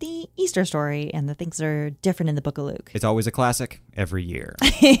about the Easter story and the things that are different in the book of Luke. It's always a classic every year.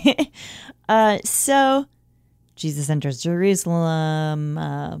 So Jesus enters Jerusalem,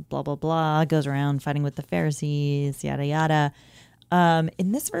 blah, blah, blah, goes around fighting with the Pharisees, yada, yada.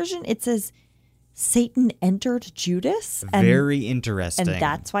 In this version, it says Satan entered Judas. Very interesting. And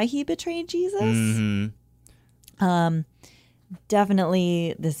that's why he betrayed Jesus. Mm-hmm.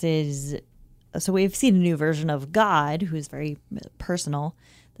 Definitely, this is... So we've seen a new version of God, who is very personal.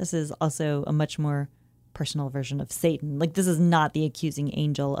 This is also a much more personal version of Satan. This is not the accusing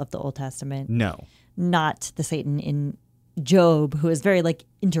angel of the Old Testament. No. Not the Satan in Job, who is very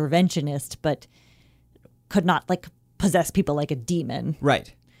interventionist, but could not possess people like a demon.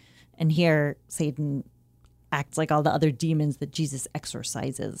 Right. And here, Satan acts like all the other demons that Jesus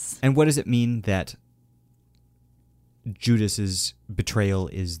exorcises. And what does it mean that Judas's betrayal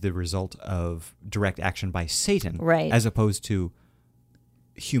is the result of direct action by Satan, right, as opposed to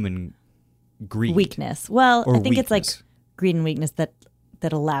human greed, weakness? Well, I think weakness. It's greed and weakness that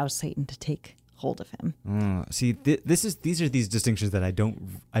allows Satan to take hold of him. See, these are these distinctions that I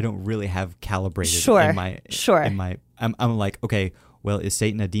don't really have calibrated. Sure, in my I'm like, okay, well, is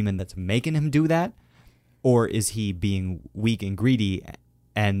Satan a demon that's making him do that, or is he being weak and greedy,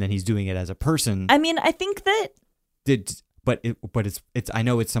 and then he's doing it as a person? I mean, I think that. But it's I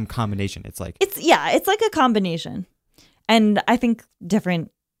know it's some combination. It's a combination, and I think different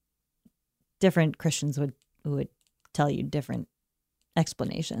Christians would tell you different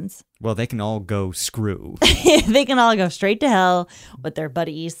explanations. Well, they can all go screw. They can all go straight to hell with their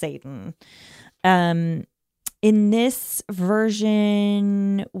buddy Satan. In this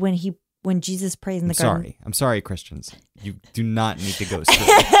version, when Jesus prays in the garden. I'm sorry, Christians. You do not need to go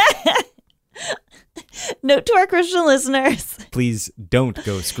screw. Note to our Christian listeners. Please don't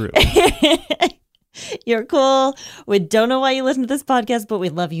go screw. You're cool. We don't know why you listen to this podcast, but we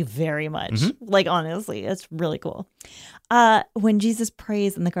love you very much. Mm-hmm. Honestly, it's really cool. When Jesus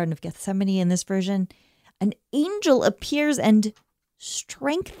prays in the Garden of Gethsemane in this version, an angel appears and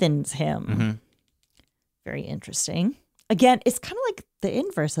strengthens him. Mm-hmm. Very interesting. Again, it's kind of like the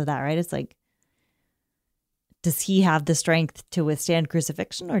inverse of that, right? It's does he have the strength to withstand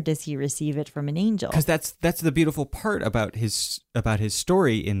crucifixion, or does he receive it from an angel? Because that's the beautiful part about his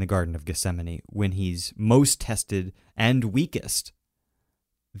story in the Garden of Gethsemane, when he's most tested and weakest,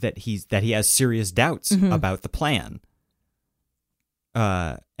 that he has serious doubts about the plan.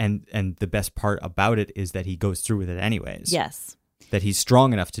 And the best part about it is that he goes through with it anyways. Yes. That he's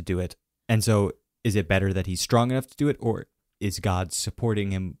strong enough to do it. And so is it better that he's strong enough to do it, or is God supporting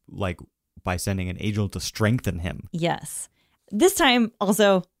him by sending an angel to strengthen him? Yes. This time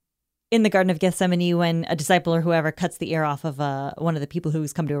also in the Garden of Gethsemane, when a disciple or whoever cuts the ear off of one of the people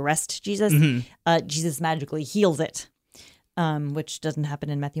who's come to arrest Jesus, Jesus magically heals it, which doesn't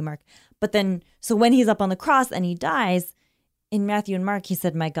happen in Matthew, Mark. But then, so when he's up on the cross and he dies, in Matthew and Mark, he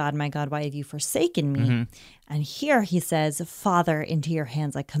said, my God, why have you forsaken me? Mm-hmm. And here he says, Father, into your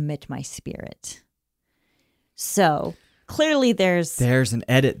hands I commit my spirit. So clearly there's an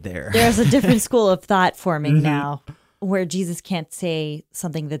edit there. There's a different school of thought forming now, where Jesus can't say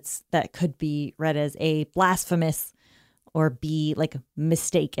something that could be read as A, blasphemous, or B,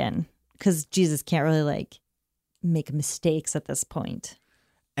 mistaken, because Jesus can't really make mistakes at this point.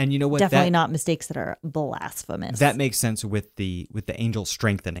 And you know what? Definitely not mistakes that are blasphemous. That makes sense with the angel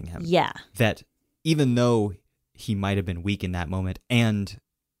strengthening him. Yeah. That even though he might have been weak in that moment, and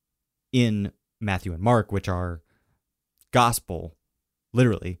in Matthew and Mark, which are gospel,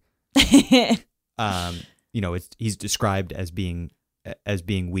 literally, he's described as being as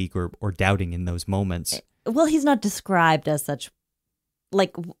being weak or doubting in those moments. Well, he's not described as such.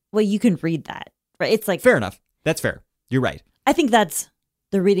 Like, well, you can read that, right? It's like... Fair enough. That's fair. You're right. I think that's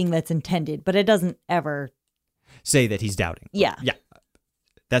the reading that's intended, but it doesn't ever... say that he's doubting. Yeah. Yeah.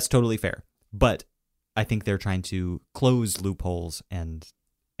 That's totally fair. But I think they're trying to close loopholes and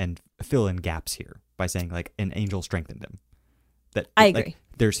fill in gaps here by saying, like, an angel strengthened him. That I agree. Like,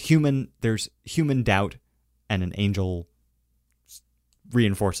 there's human doubt, and an angel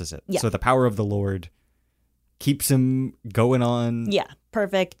reinforces it. Yeah. So the power of the Lord keeps him going on. Yeah,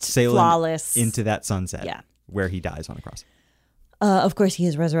 perfect, sailing flawless into that sunset. Yeah. Where he dies on a cross. Of course, he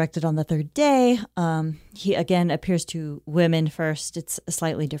is resurrected on the third day. He again appears to women first. It's a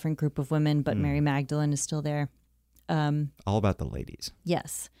slightly different group of women, but Mary Magdalene is still there. All about the ladies.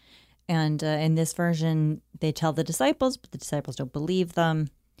 Yes. And in this version, they tell the disciples, but the disciples don't believe them.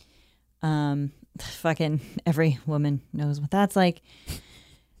 Fucking every woman knows what that's like.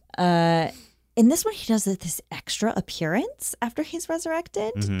 In this one, he does this extra appearance after he's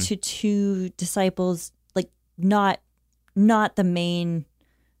resurrected to two disciples, like not the main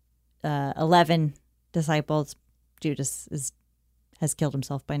 11 disciples. Judas has killed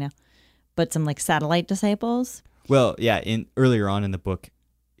himself by now, but some like satellite disciples. Well, yeah. Earlier on in the book,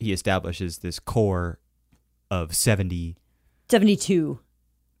 he establishes this core of 70. 72.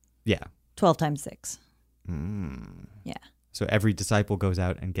 Yeah. 12 times 6. Yeah. So every disciple goes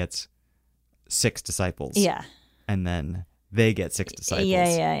out and gets 6 disciples. Yeah. And then they get 6 disciples.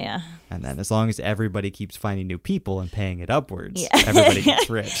 Yeah. And then as long as everybody keeps finding new people and paying it upwards, everybody gets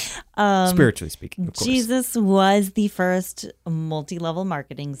rich. Spiritually speaking, of course. Jesus was the first multi-level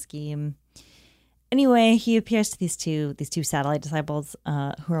marketing scheme. Anyway, he appears to these two satellite disciples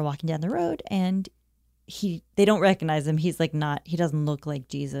who are walking down the road, and they don't recognize him. He's like he doesn't look like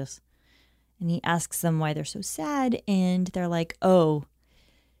Jesus. And he asks them why they're so sad, and they're like, "Oh,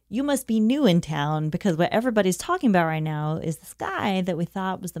 you must be new in town, because what everybody's talking about right now is this guy that we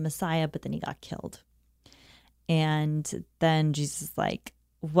thought was the Messiah, but then he got killed." And then Jesus is like,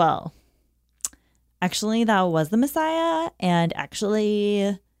 "Well, actually, that was the Messiah, and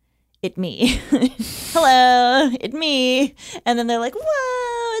actually, it me." "Hello, it me." And then they're like,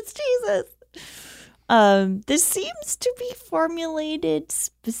 "Whoa, it's Jesus." This seems to be formulated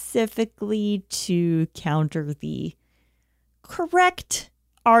specifically to counter the correct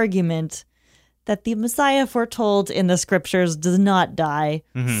argument that the Messiah foretold in the scriptures does not die,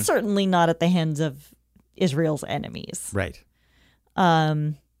 certainly not at the hands of Israel's enemies. Right.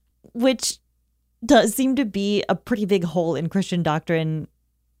 Which does seem to be a pretty big hole in Christian doctrine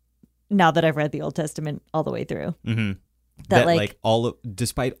now that I've read the Old Testament all the way through. Mm-hmm. That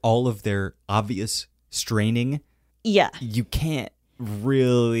despite all of their obvious straining, you can't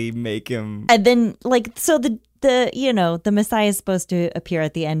really make him. And then so the Messiah is supposed to appear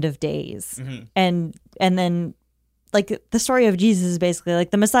at the end of days, and then the story of Jesus is basically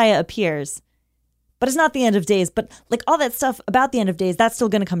the Messiah appears, but it's not the end of days. But all that stuff about the end of days, that's still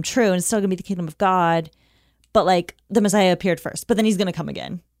going to come true, and it's still going to be the kingdom of God. But the Messiah appeared first, but then he's going to come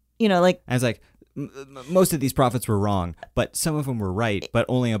again. And it's most of these prophets were wrong, but some of them were right, but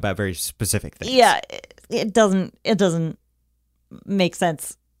only about very specific things. Yeah, it doesn't make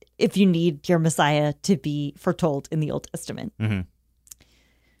sense if you need your Messiah to be foretold in the Old Testament,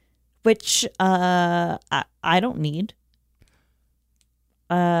 which I don't need.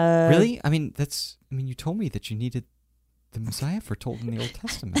 Really? I mean, you told me that you needed the Messiah foretold in the Old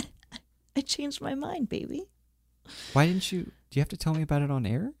Testament. I changed my mind, baby. Why didn't you? Do you have to tell me about it on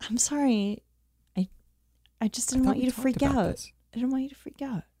air? I'm sorry. I just didn't want you to freak out. I didn't want you to freak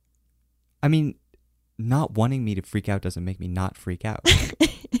out. I mean, not wanting me to freak out doesn't make me not freak out.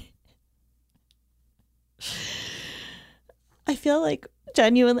 I feel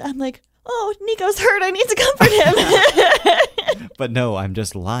genuinely, I'm oh, Nico's hurt. I need to comfort him. But no, I'm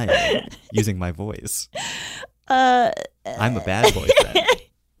just lying using my voice. I'm a bad boyfriend.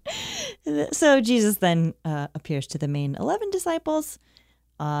 So Jesus then appears to the main 11 disciples.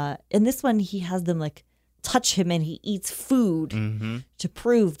 In this one, he has them touch him, and he eats food to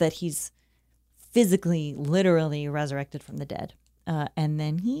prove that he's physically, literally resurrected from the dead. And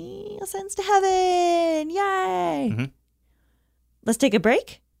then he ascends to heaven. Yay! Let's take a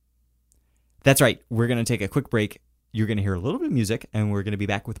break. That's right. We're going to take a quick break. You're going to hear a little bit of music, and we're going to be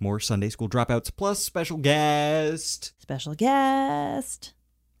back with more Sunday School Dropouts plus special guest. Special guest.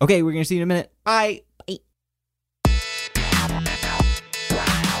 Okay, we're going to see you in a minute. Bye. Bye.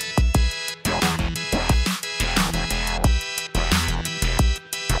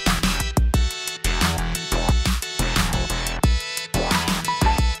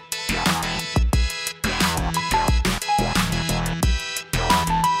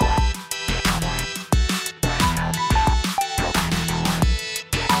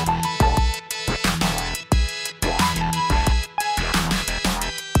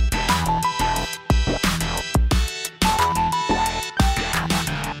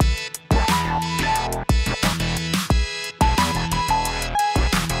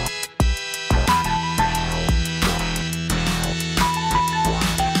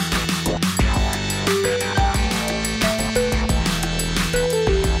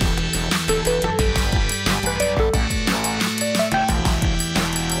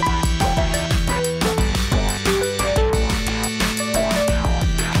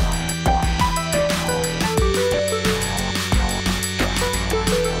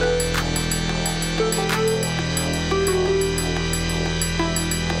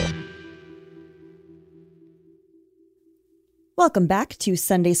 Welcome back to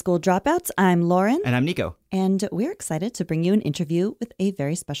Sunday School Dropouts. I'm Lauren. And I'm Nico. And we're excited to bring you an interview with a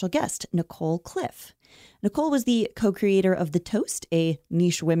very special guest, Nicole Cliff. Nicole was the co-creator of The Toast, a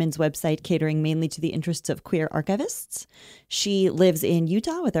niche women's website catering mainly to the interests of queer archivists. She lives in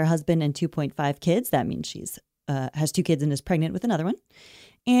Utah with her husband and 2.5 kids. That means she's has 2 kids and is pregnant with another one.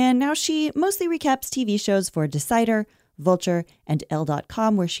 And now she mostly recaps TV shows for Decider, Vulture, and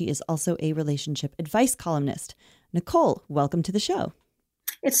Elle.com, where she is also a relationship advice columnist. Nicole, welcome to the show.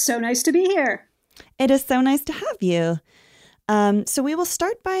 It's so nice to be here. It is so nice to have you. So we will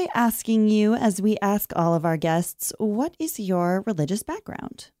start by asking you, as we ask all of our guests, what is your religious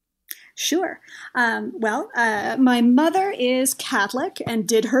background? Sure. My mother is Catholic and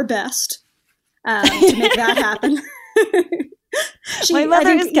did her best to make that happen. My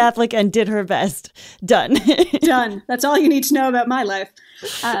mother is Catholic and did her best. Done. Done. That's all you need to know about my life.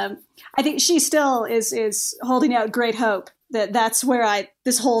 I think she still is holding out great hope that that's where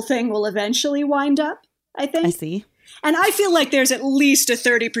this whole thing will eventually wind up, I think. I see. And I feel like there's at least a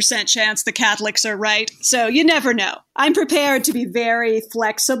 30% chance the Catholics are right. So you never know. I'm prepared to be very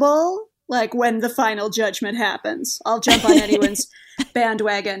flexible, like when the final judgment happens. I'll jump on anyone's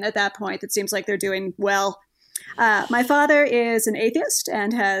bandwagon at that point. It seems like they're doing well. My father is an atheist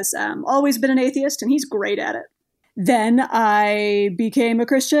and has always been an atheist, and he's great at it. Then I became a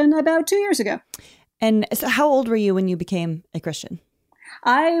Christian about 2 years ago. And so how old were you when you became a Christian?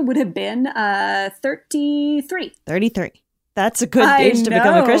 I would have been 33. 33. That's a good age to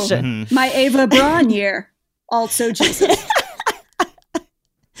become a Christian. Mm-hmm. My Ava Braun year. Also Jesus.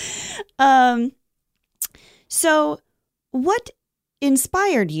 So what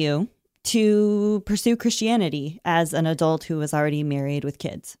inspired you to pursue Christianity as an adult who was already married with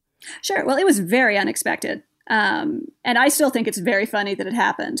kids? Sure. Well, it was very unexpected. And I still think it's very funny that it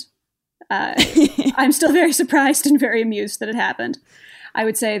happened. I'm still very surprised and very amused that it happened. I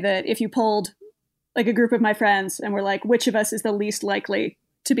would say that if you polled like a group of my friends and were like, which of us is the least likely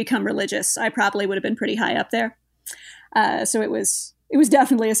to become religious, I probably would have been pretty high up there. So it was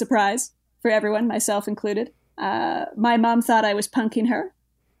definitely a surprise for everyone, myself included. My mom thought I was punking her,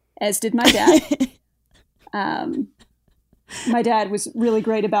 as did my dad. My dad was really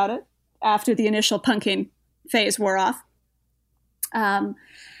great about it after the initial punking phase wore off.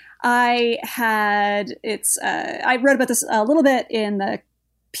 I wrote about this a little bit in the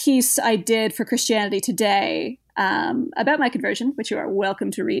piece I did for Christianity Today about my conversion, which you are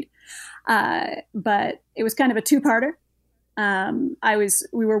welcome to read. But it was kind of a two-parter.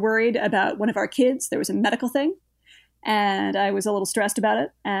 We were worried about one of our kids. There was a medical thing, and I was a little stressed about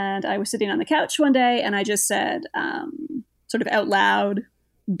it. And I was sitting on the couch one day, and I just said, sort of out loud,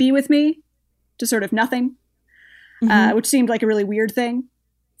 "Be with me," to sort of nothing, which seemed like a really weird thing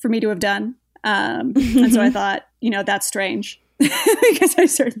for me to have done. And so I thought, that's strange because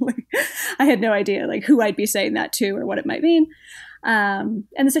I had no idea like who I'd be saying that to or what it might mean. And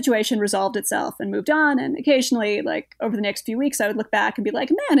the situation resolved itself and moved on. And occasionally, like over the next few weeks, I would look back and be like,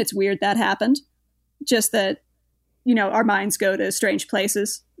 man, it's weird that happened. Just that, our minds go to strange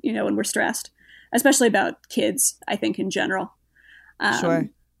places, when we're stressed, especially about kids, I think in general. Sure.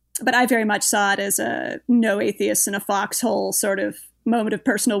 But I very much saw it as a no atheists in a foxhole sort of moment of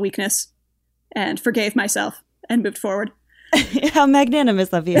personal weakness and forgave myself and moved forward. How magnanimous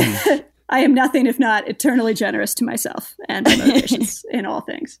of you. I am nothing if not eternally generous to myself and my motivations in all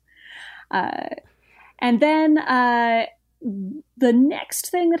things. And then the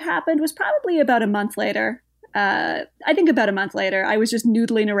next thing that happened was probably about a month later. I think about a month later, I was just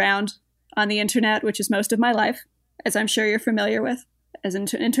noodling around on the internet, which is most of my life, as I'm sure you're familiar with as an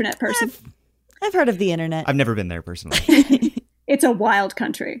internet person. I've heard of the internet. I've never been there personally. It's a wild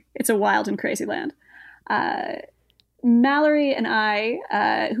country. It's a wild and crazy land. Mallory and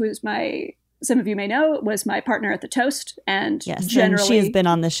I, who is some of you may know, was my partner at The Toast. And yes, generally, and she has been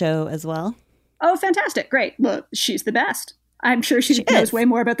on the show as well. Oh, fantastic. Great. Well, she's the best. I'm sure she knows way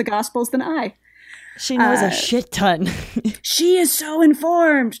more about the Gospels than I. She knows a shit ton. She is so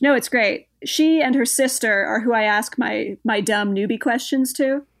informed. No, it's great. She and her sister are who I ask my dumb newbie questions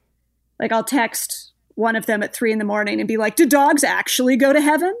to. Like I'll text one of them at 3 a.m. and be like, do dogs actually go to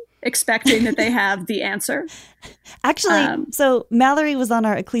heaven? Expecting that they have the answer. Actually, so Mallory was on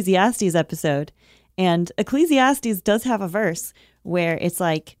our Ecclesiastes episode, and Ecclesiastes does have a verse where it's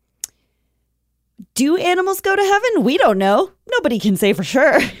like, do animals go to heaven? We don't know. Nobody can say for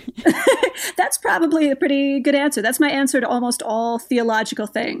sure. That's probably a pretty good answer. That's my answer to almost all theological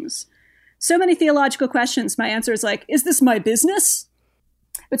things. So many theological questions. My answer is like, is this my business?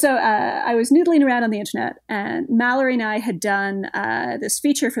 But so I was noodling around on the internet, and Mallory and I had done this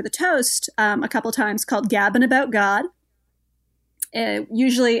feature for The Toast a couple times called Gabbin' About God.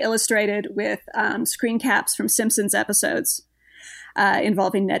 usually illustrated with screen caps from Simpsons episodes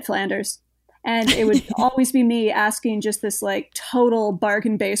involving Ned Flanders. And it would always be me asking just this like total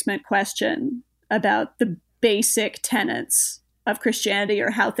bargain basement question about the basic tenets of Christianity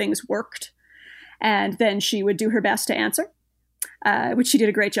or how things worked. And then she would do her best to answer, which she did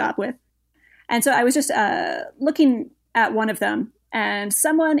a great job with. And so I was just looking at one of them, and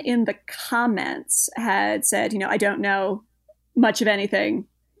someone in the comments had said, I don't know much of anything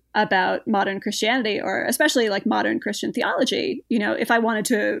about modern Christianity, or especially like modern Christian theology. If I wanted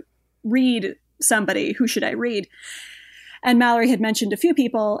to read somebody, who should I read? And Mallory had mentioned a few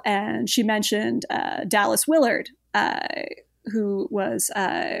people, and she mentioned Dallas Willard, who was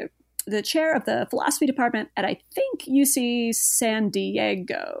the chair of the philosophy department at, I think, UC San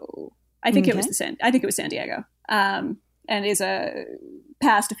Diego. I think it was San Diego, and is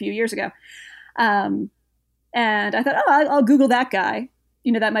passed a few years ago. And I thought, I'll Google that guy.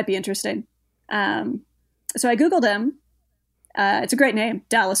 That might be interesting. So I Googled him. It's a great name,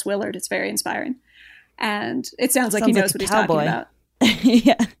 Dallas Willard. It's very inspiring. And it sounds like he knows what he's talking about.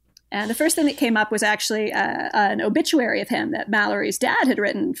 Yeah. And the first thing that came up was actually an obituary of him that Mallory's dad had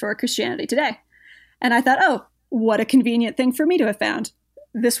written for Christianity Today. And I thought, oh, what a convenient thing for me to have found.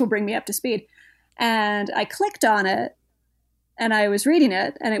 This will bring me up to speed. And I clicked on it, and I was reading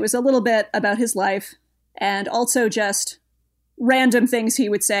it, and it was a little bit about his life and also just random things he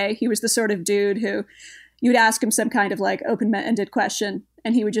would say. He was the sort of dude who you'd ask him some kind of like open-ended question,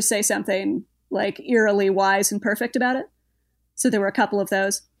 and he would just say something like eerily wise and perfect about it. So there were a couple of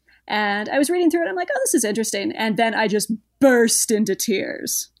those. And I was reading through it. I'm like, oh, this is interesting. And then I just burst into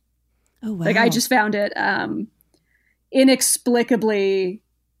tears. Oh, wow. Like I just found it inexplicably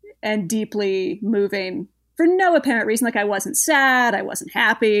and deeply moving for no apparent reason. Like I wasn't sad. I wasn't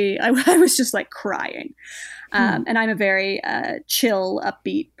happy. I was just like crying. And I'm a very chill,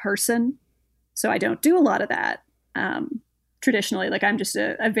 upbeat person. So I don't do a lot of that traditionally. Like I'm just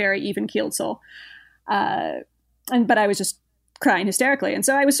a very even-keeled soul. But I was just crying hysterically. And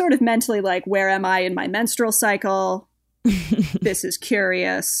so I was sort of mentally like, where am I in my menstrual cycle? This is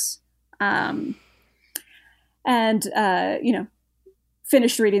curious.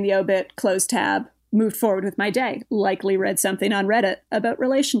 Finished reading the obit, closed tab, moved forward with my day, likely read something on Reddit about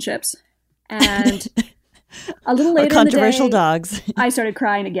relationships. And a little later controversial in the day, dogs. I started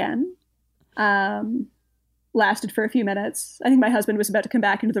crying again. Lasted for a few minutes. I think my husband was about to come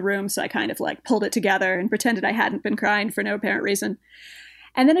back into the room, so I kind of like pulled it together and pretended I hadn't been crying for no apparent reason.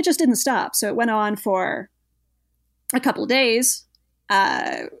 And then it just didn't stop. So it went on for a couple of days,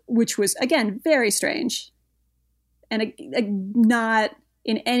 which was, again, very strange. And not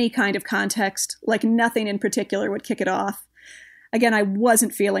in any kind of context, like nothing in particular would kick it off. Again, I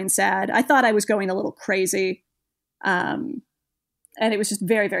wasn't feeling sad. I thought I was going a little crazy. And it was just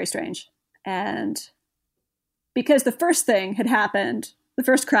very, very strange. And because the first thing had happened, the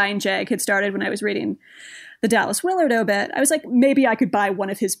first crying jag had started when I was reading the Dallas Willard obit, I was like, maybe I could buy one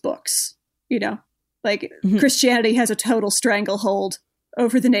of his books, Christianity has a total stranglehold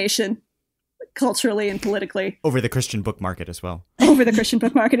over the nation, culturally and politically. Over the Christian book market as well. Over the Christian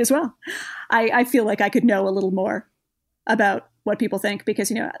book market as well. I feel like I could know a little more about what people think because,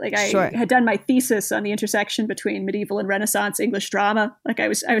 I had done my thesis on the intersection between medieval and Renaissance English drama. Like I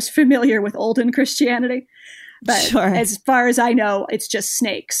was familiar with olden Christianity. But as far as I know, it's just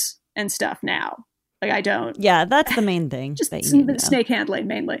snakes and stuff now. Like I don't. Yeah, that's the main thing. Just snake handling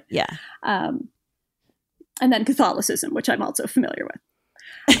mainly. Yeah. And then Catholicism, which I'm also familiar with.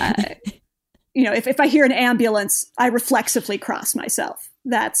 If I hear an ambulance, I reflexively cross myself.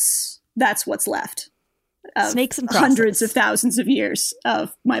 That's what's left. Snakes and crosses. Hundreds of thousands of years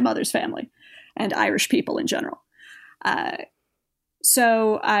of my mother's family and Irish people in general.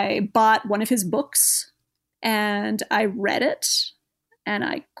 So I bought one of his books. And I read it, and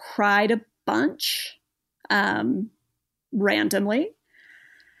I cried a bunch, randomly.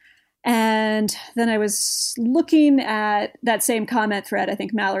 And then I was looking at that same comment thread. I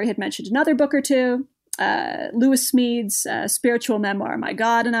think Mallory had mentioned another book or two. Lewis Smead's spiritual memoir, My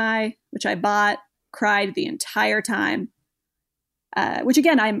God and I, which I bought, cried the entire time. Which,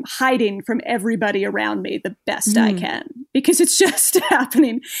 again, I'm hiding from everybody around me the best I can because it's just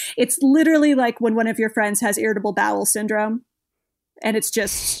happening. It's literally like when one of your friends has irritable bowel syndrome and it's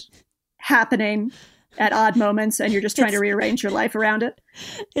just happening at odd moments and you're just trying to rearrange your life around it.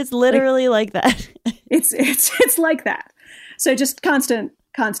 It's literally like that. It's like that. So just constant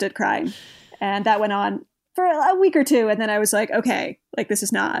crying. And that went on for a week or two. And then I was like, okay, like this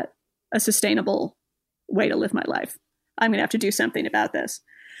is not a sustainable way to live my life. I'm going to have to do something about this.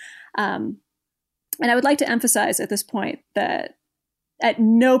 And I would like to emphasize at this point that at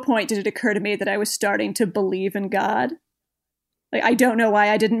no point did it occur to me that I was starting to believe in God. Like, I don't know why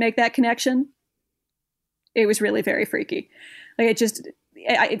I didn't make that connection. It was really very freaky. Like,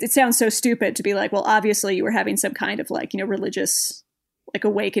 it sounds so stupid to be like, well, obviously you were having some kind of like, religious, like,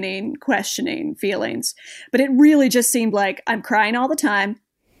 awakening, questioning feelings. But it really just seemed like I'm crying all the time.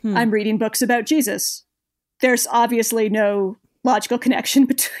 I'm reading books about Jesus. There's obviously no logical connection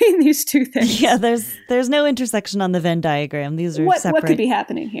between these two things. Yeah, there's no intersection on the Venn diagram. These are separate. What could be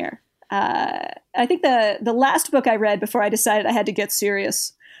happening here? I think the last book I read before I decided I had to get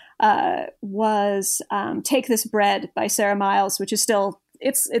serious was Take This Bread by Sarah Miles, which is still,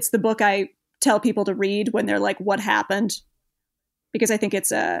 it's the book I tell people to read when they're like, what happened? Because I think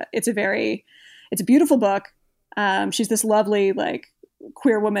it's a beautiful book. She's this lovely, like,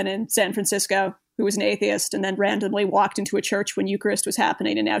 queer woman in San Francisco who was an atheist and then randomly walked into a church when Eucharist was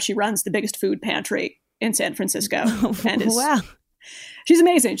happening. And now she runs the biggest food pantry in San Francisco. And wow. She's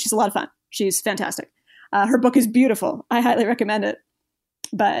amazing. She's a lot of fun. She's fantastic. Her book is beautiful. I highly recommend it.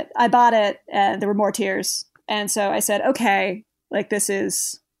 But I bought it and there were more tears. And so I said, okay, like,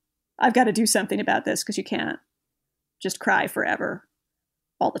 I've got to do something about this because you can't just cry forever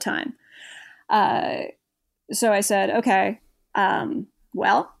all the time. So I said, okay,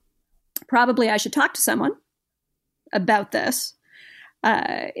 well, probably I should talk to someone about this.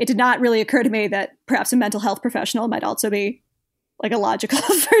 It did not really occur to me that perhaps a mental health professional might also be like a logical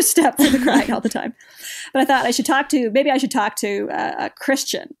first step for the crying all the time. But I thought I should talk to a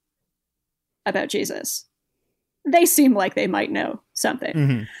Christian about Jesus. They seem like they might know something.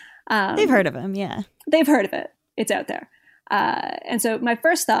 Mm-hmm. They've heard of him, yeah. They've heard of it. It's out there. And so my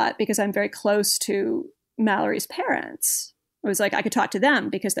first thought, because I'm very close to Mallory's parents, was like, I could talk to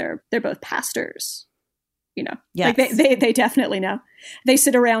them because they're both pastors, Yes. Like they definitely know. They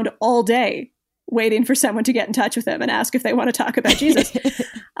sit around all day waiting for someone to get in touch with them and ask if they want to talk about Jesus.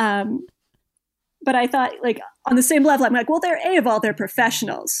 But I thought, like, on the same level, I'm like, well, they're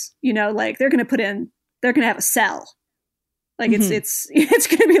professionals, like they're going to have a cell. Like it's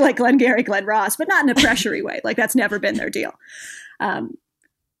going to be like Glengarry Glen Ross, but not in a pressury way. Like, that's never been their deal.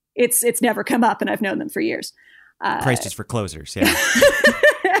 It's never come up, and I've known them for years. Christ is for closers. Yeah.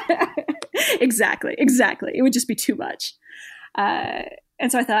 Exactly. It would just be too much.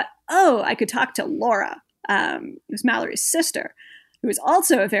 And so I thought, I could talk to Laura, who's Mallory's sister, who is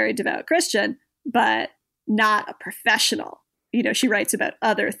also a very devout Christian, but not a professional. She writes about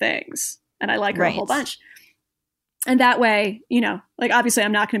other things, and I like her a whole bunch. And that way, like, obviously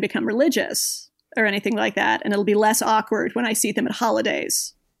I'm not going to become religious or anything like that. And it'll be less awkward when I see them at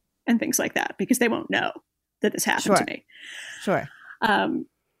holidays and things like that, because they won't know that this happened to me. Sure.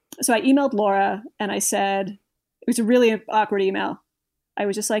 So I emailed Laura and I said, it was a really awkward email. I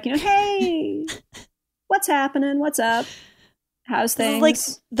was just like, hey, what's happening? What's up? How's things? This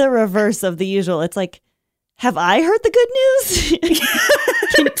is like the reverse of the usual. It's like, have I heard the good news?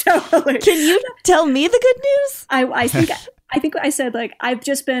 Totally. Can you tell me the good news? I think I said, like, I've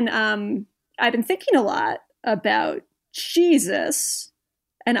been thinking a lot about Jesus,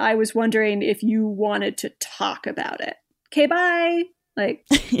 and I was wondering if you wanted to talk about it. Okay, bye. Like,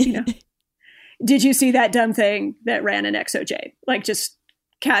 did you see that dumb thing that ran in XOJ? Like, just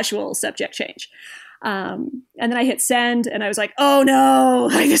casual subject change. And then I hit send and I was like, oh no,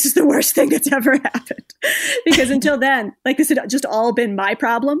 like, this is the worst thing that's ever happened. Because until then, like, this had just all been my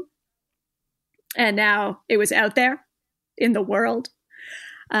problem. And now it was out there in the world.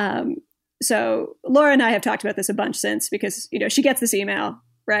 So Laura and I have talked about this a bunch since, because, she gets this email,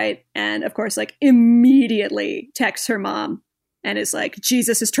 right? And of course, like, immediately texts her mom and is like,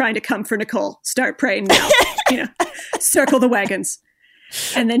 Jesus is trying to come for Nicole. Start praying now. Circle the wagons.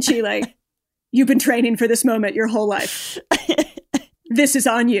 And then she, like, you've been training for this moment your whole life. This is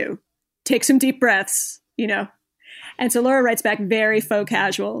on you. Take some deep breaths, And so Laura writes back very faux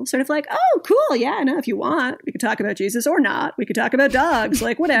casual, sort of like, oh, cool. Yeah, no, if you want, we could talk about Jesus or not. We could talk about dogs,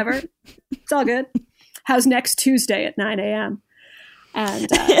 like, whatever. It's all good. How's next Tuesday at 9 a.m.? And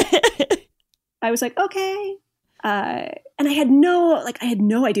I was like, okay. And I had no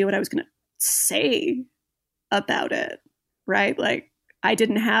idea what I was going to say about it, right? Like, I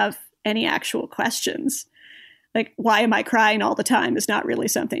didn't have any actual questions. Like, why am I crying all the time is not really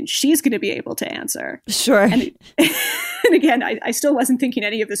something she's going to be able to answer. Sure. And again, I still wasn't thinking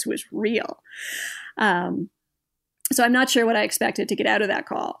any of this was real. So I'm not sure what I expected to get out of that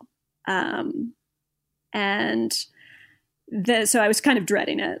call. So I was kind of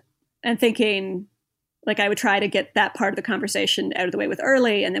dreading it and thinking, like, I would try to get that part of the conversation out of the way with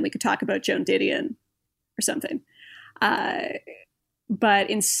early, and then we could talk about Joan Didion or something. But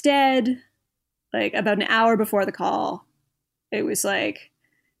instead, like, about an hour before the call, It was like,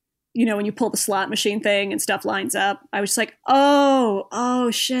 you know, when you pull the slot machine thing and stuff lines up, I was just like,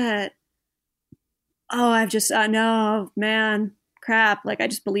 oh shit. Oh, I've just, no, man, crap. Like, I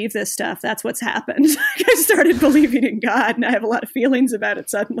just believe this stuff. That's what's happened. I started believing in God, and I have a lot of feelings about it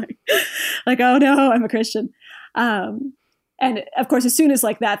suddenly. Like, oh no, I'm a Christian. And of course, as soon as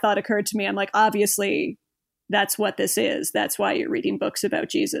like that thought occurred to me, I'm like, obviously that's what this is. That's why you're reading books about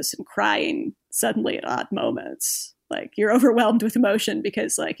Jesus and crying suddenly at odd moments. Like, you're overwhelmed with emotion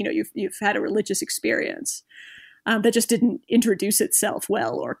because, like, you know, you've had a religious experience that just didn't introduce itself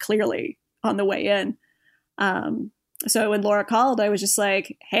well or clearly on the way in. So when Laura called, I was just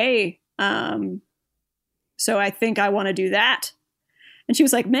like, hey, so I think I want to do that. And she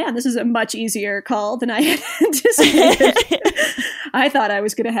was like, man, this is a much easier call than I had anticipated. I thought I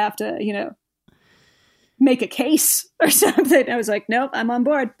was going to have to, you know, make a case or something. I was like, nope, I'm on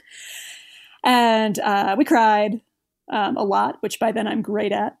board. And we cried a lot, which by then I'm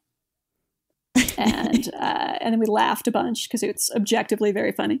great at. And then we laughed a bunch because it's objectively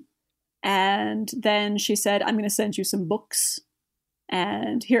very funny. And then she said, I'm going to send you some books.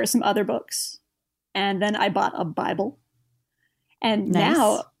 And here are some other books. And then I bought a Bible. And nice.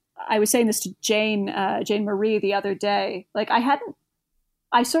 Now, I was saying this to Jane Marie the other day. Like,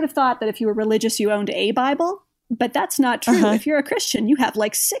 I sort of thought that if you were religious, you owned a Bible. But that's not true. If you're a Christian, you have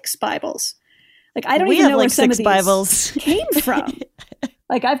like 6 Bibles. Like, I don't even know where some of these Bibles came from.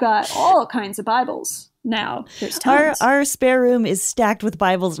 Like, I've got all kinds of Bibles now. There's tons. Our spare room is stacked with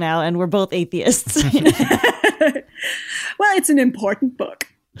Bibles now, and we're both atheists. Well, it's an important book.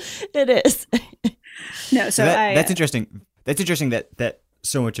 It is. No, so that's interesting. That's interesting that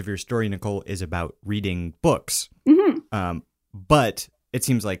so much of your story, Nicole, is about reading books. Mm-hmm. But it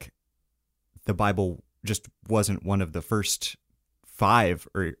seems like the Bible just wasn't one of the first 5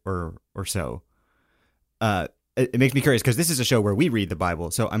 or so. It makes me curious because this is a show where we read the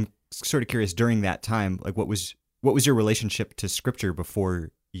Bible. So I'm sort of curious during that time, like what was your relationship to Scripture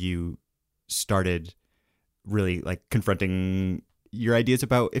before you started really like confronting your ideas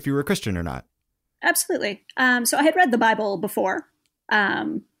about if you were a Christian or not? Absolutely. So I had read the Bible before.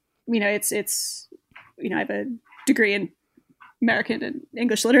 You know, it's you know, I have a degree in American and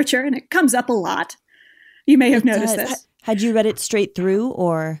English literature, and it comes up a lot. You may have noticed this. Had you read it straight through,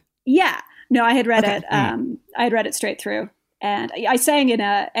 or? Yeah. No, I had read it. I had read it straight through, and I sang in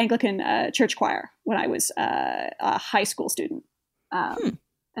an Anglican church choir when I was a high school student, and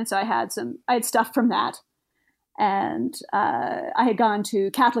so I had stuff from that, and I had gone to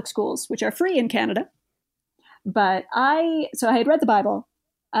Catholic schools, which are free in Canada, but I had read the Bible.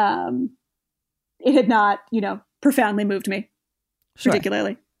 It had not, you know, profoundly moved me,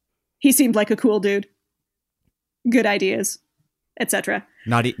 particularly. He seemed like a cool dude, good ideas, etc.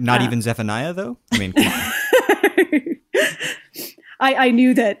 Not even Zephaniah, though? I mean, I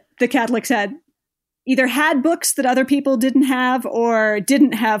knew that the Catholics had either had books that other people didn't have or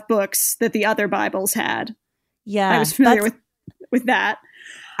didn't have books that the other Bibles had. Yeah. I was familiar with that.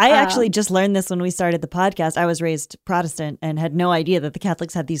 I actually just learned this when we started the podcast. I was raised Protestant and had no idea that the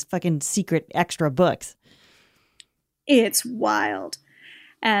Catholics had these fucking secret extra books. It's wild.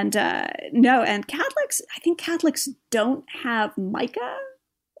 And and Catholics, I think Catholics don't have Micah.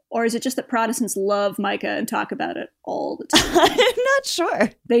 Or is it just that Protestants love Micah and talk about it all the time? I'm not sure.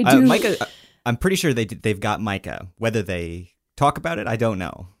 They do. Micah, I'm pretty sure they've got Micah. Whether they talk about it, I don't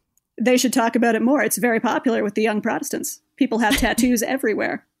know. They should talk about it more. It's very popular with the young Protestants. People have tattoos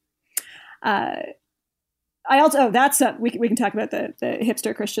everywhere. I also, we can talk about the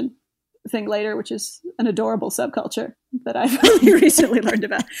hipster Christian thing later, which is an adorable subculture that I've only recently learned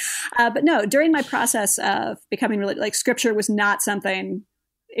about. But no, during my process of becoming really, like, Scripture was not something.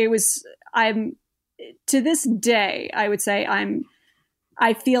 To this day, I would say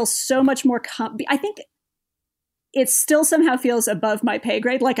I feel so much more, I think it still somehow feels above my pay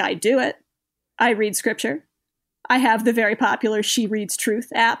grade. Like, I do it. I read Scripture. I have the very popular She Reads Truth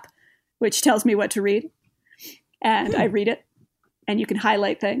app, which tells me what to read. And I read it, and you can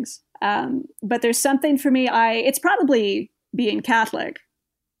highlight things. But there's something for me, it's probably being Catholic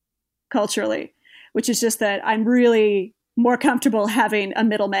culturally, which is just that I'm really more comfortable having a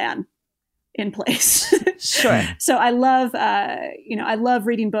middleman in place. Sure. So I love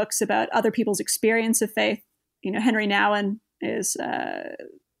reading books about other people's experience of faith. You know, Henry Nouwen is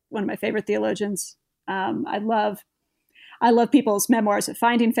one of my favorite theologians. I love people's memoirs of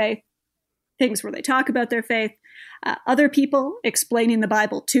finding faith, things where they talk about their faith, other people explaining the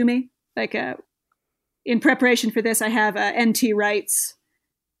Bible to me. Like, in preparation for this, I have N.T. Wright's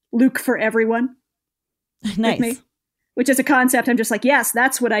Luke for Everyone. Nice. With me, which is a concept I'm just like, yes,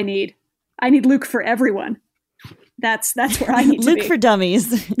 that's what I need. I need Luke for everyone. That's where I need to be. Luke for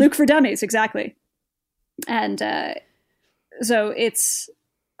dummies. Luke for dummies, exactly. And so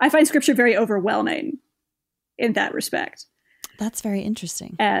I find scripture very overwhelming in that respect. That's very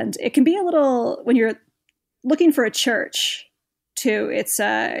interesting. And it can be a little, when you're looking for a church too,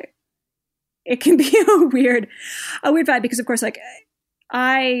 it can be a weird vibe, because of course, like,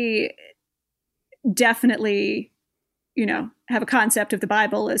 I definitely, have a concept of the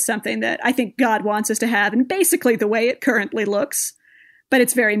Bible as something that I think God wants us to have, and basically the way it currently looks, but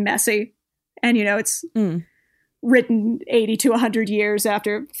it's very messy. And, it's written 80 to 100 years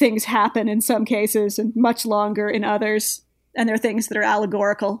after things happen in some cases, and much longer in others. And there are things that are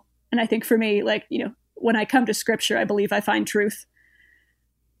allegorical. And I think for me, like, when I come to scripture, I believe I find truth.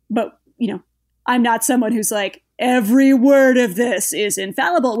 But, I'm not someone who's like, every word of this is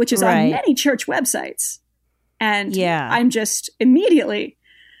infallible, which is on many church websites. And I'm just immediately,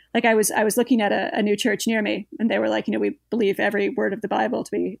 like, I was looking at a new church near me, and they were like, we believe every word of the Bible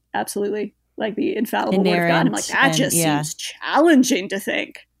to be absolutely like the infallible word of God. And I'm like, that just seems challenging to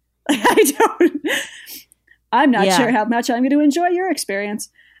think. I'm not sure how much I'm going to enjoy your experience.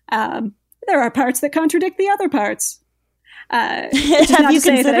 There are parts that contradict the other parts. Which is not to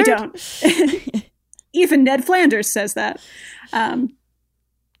say that I don't. Even Ned Flanders says that.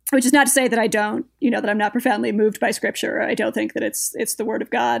 Which is not to say that I don't, that I'm not profoundly moved by scripture. Or I don't think that it's the word of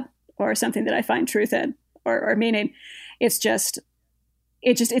God or something that I find truth in or meaning. It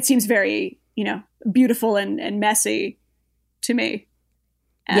seems very, beautiful and messy to me.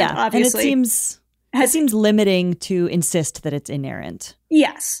 And obviously, and it seems limiting to insist that it's inerrant.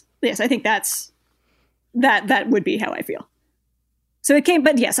 Yes, I think that would be how I feel. So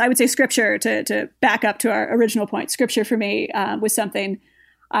but yes, I would say scripture, to back up to our original point, scripture for me was something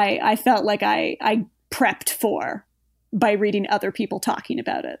I felt like I prepped for by reading other people talking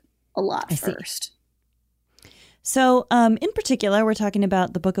about it a lot first. So in particular, we're talking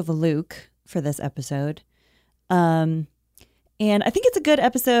about the book of Luke for this episode. And I think it's a good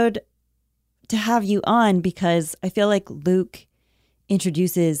episode to have you on, because I feel like Luke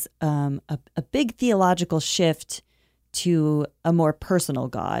introduces a big theological shift to a more personal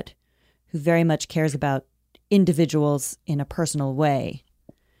God who very much cares about individuals in a personal way.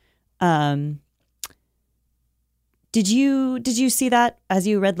 Did you see that as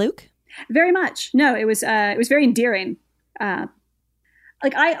you read Luke? Very much. No, it was very endearing.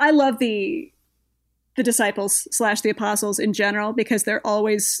 Like I love the disciples / the apostles in general, because they're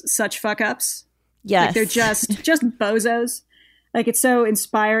always such fuck ups. Yes. Like they're just bozos. Like, it's so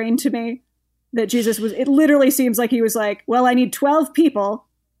inspiring to me that Jesus it literally seems like he was like, well, I need 12 people.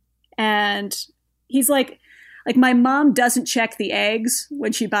 And he's like my mom doesn't check the eggs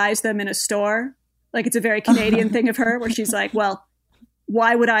when she buys them in a store. Like, it's a very Canadian thing of her, where she's like, well,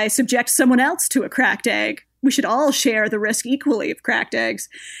 why would I subject someone else to a cracked egg? We should all share the risk equally of cracked eggs.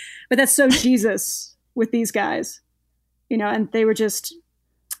 But that's so Jesus with these guys, and they were just,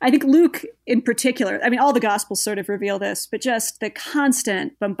 I think Luke in particular, I mean, all the Gospels sort of reveal this, but just the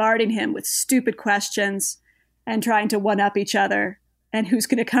constant bombarding him with stupid questions and trying to one-up each other and who's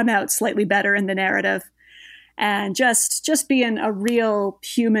going to come out slightly better in the narrative. And just being a real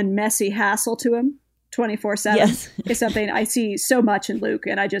human, messy hassle to him 24/7 is something I see so much in Luke.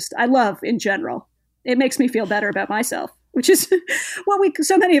 And I love in general. It makes me feel better about myself, which is what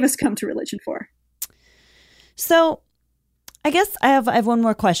so many of us come to religion for. So I guess I have one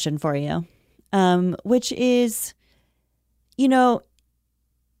more question for you, which is, you're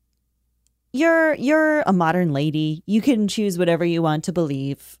a modern lady. You can choose whatever you want to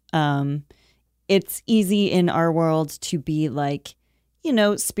believe. It's easy in our world to be like,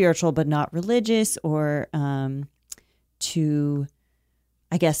 spiritual but not religious, or to,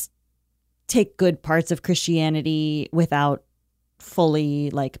 I guess, take good parts of Christianity without fully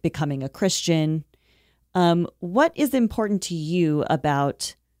like becoming a Christian. What is important to you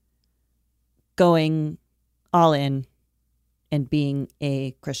about going all in and being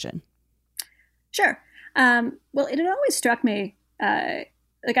a Christian? Sure. Well, it had always struck me,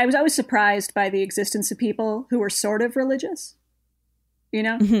 like I was always surprised by the existence of people who were sort of religious,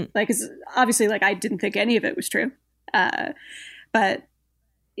 like, it's obviously, like, I didn't think any of it was true. But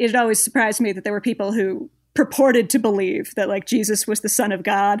it had always surprised me that there were people who purported to believe that, like, Jesus was the Son of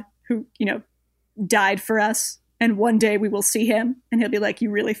God who, died for us, and one day we will see him and he'll be like, you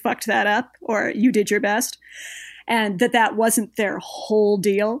really fucked that up, or you did your best. And that wasn't their whole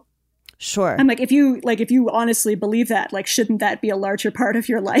deal. Sure. I'm like, if you honestly believe that, like, shouldn't that be a larger part of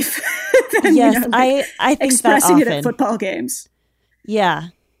your life than, yes, I think expressing that often. It at football games? Yeah.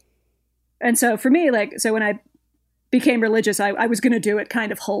 And so for me, like, so when I became religious, I was going to do it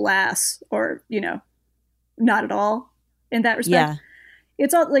kind of whole ass, or, not at all in that respect. Yeah.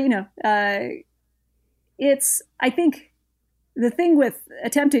 It's all, I think the thing with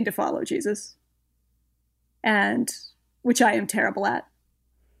attempting to follow Jesus, and which I am terrible at,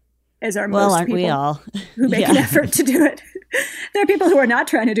 as are most aren't people we all? who make an effort to do it. There are people who are not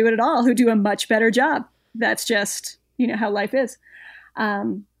trying to do it at all, who do a much better job. That's just, how life is.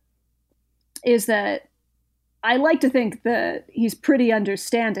 Is that I like to think that he's pretty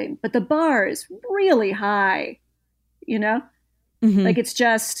understanding, but the bar is really high, Mm-hmm. Like it's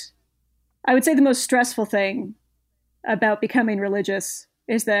just, I would say the most stressful thing about becoming religious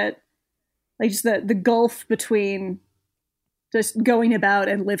is that like just the gulf between just going about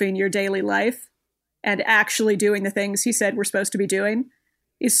and living your daily life and actually doing the things he said we're supposed to be doing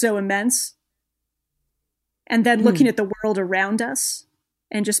is so immense. And then looking at the world around us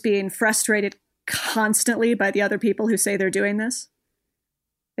and just being frustrated constantly by the other people who say they're doing this.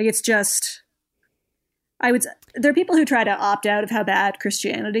 Like it's just, there are people who try to opt out of how bad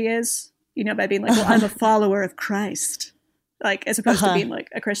Christianity is, by being like, well, I'm a follower of Christ, like as opposed to being like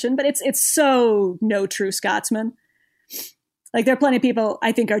a Christian. But it's so no true Scotsman. Like there are plenty of people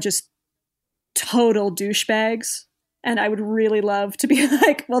I think are just total douchebags. And I would really love to be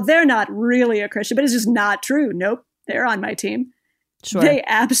like, well, they're not really a Christian, but it's just not true. Nope. They're on my team. Sure. They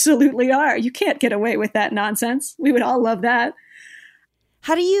absolutely are. You can't get away with that nonsense. We would all love that.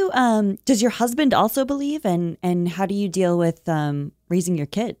 How do you, does your husband also believe? And how do you deal with raising your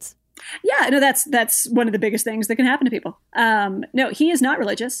kids? Yeah, no, that's one of the biggest things that can happen to people. No, he is not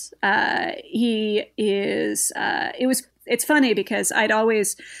religious. He is, it's funny because I'd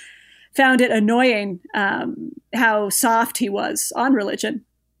always found it annoying how soft he was on religion,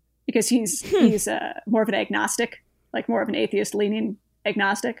 because he's more of an agnostic, like more of an atheist-leaning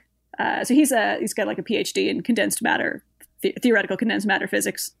agnostic. So he's got like a PhD in condensed matter, theoretical condensed matter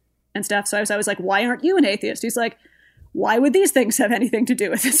physics and stuff. So I was always like, why aren't you an atheist? He's like, why would these things have anything to do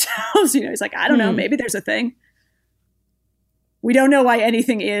with themselves? He's like, I don't know, maybe there's a thing. We don't know why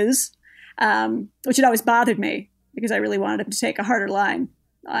anything is, which had always bothered me because I really wanted him to take a harder line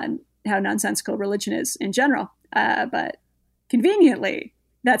on how nonsensical religion is in general. But conveniently,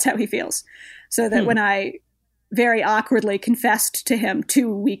 that's how he feels. So that when I very awkwardly confessed to him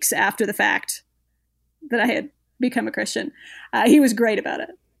 2 weeks after the fact that I had become a Christian, he was great about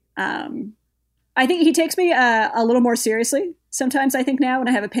it. I think he takes me a little more seriously sometimes, I think, now when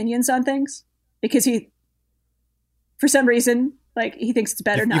I have opinions on things, because he, for some reason, like he thinks it's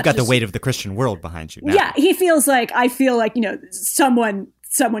better not to You've got the weight of the Christian world behind you now. Yeah, he feels like, I feel like,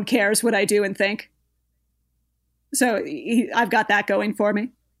 someone cares what I do and think. So I've got that going for me,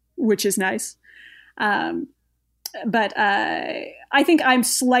 which is nice. But I think I'm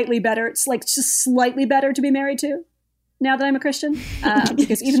slightly better. It's like just slightly better to be married to now that I'm a Christian.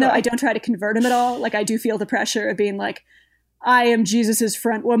 Because even though I don't try to convert him at all, like I do feel the pressure of being like, I am Jesus's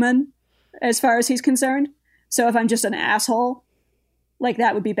front woman as far as he's concerned. So if I'm just an asshole, like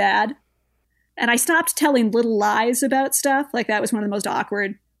that would be bad. And I stopped telling little lies about stuff. Like that was one of the most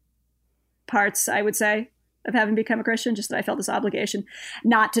awkward parts, I would say, of having become a Christian, just that I felt this obligation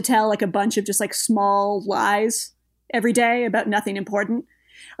not to tell like a bunch of just like small lies every day about nothing important.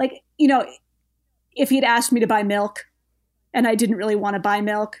 Like, if he'd asked me to buy milk and I didn't really want to buy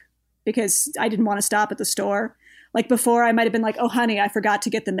milk because I didn't want to stop at the store, like before I might have been like, oh, honey, I forgot to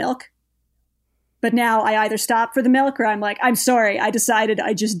get the milk. But now I either stop for the milk or I'm like, I'm sorry, I decided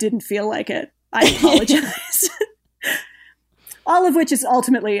I just didn't feel like it. I apologize. All of which is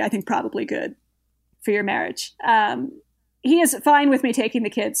ultimately, I think, probably good for your marriage. He is fine with me taking the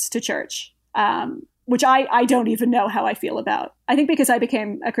kids to church, which I don't even know how I feel about. I think because I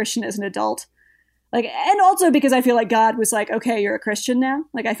became a Christian as an adult, like, and also because I feel like God was like, okay, you're a Christian now.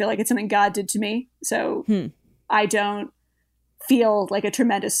 Like, I feel like it's something God did to me. So I don't feel like a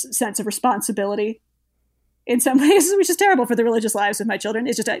tremendous sense of responsibility in some ways, which is terrible for the religious lives of my children.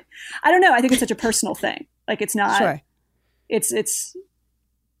 It's just, I don't know. I think it's such a personal thing. Like, it's not, sure.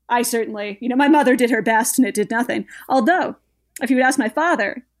 I certainly, my mother did her best and it did nothing. Although, if you would ask my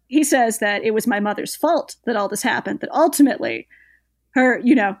father, he says that it was my mother's fault that all this happened, that ultimately her,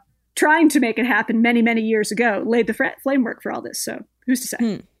 trying to make it happen many, many years ago laid the framework for all this. So who's to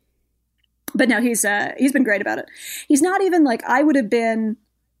say? But no, he's been great about it. He's not even like, I would have been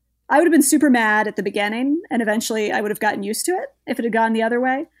super mad at the beginning, and eventually I would have gotten used to it if it had gone the other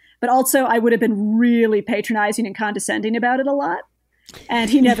way. But also I would have been really patronizing and condescending about it a lot. And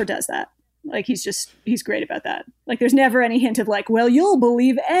he never does that. Like, he's great about that. Like, there's never any hint of like, well, you'll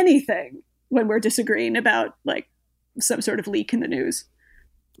believe anything when we're disagreeing about like some sort of leak in the news.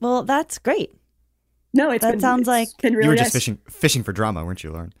 Well, that's great. No, sounds like been really you were nice. just fishing for drama, weren't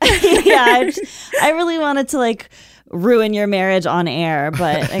you, Lauren? Yeah, I really wanted to like ruin your marriage on air,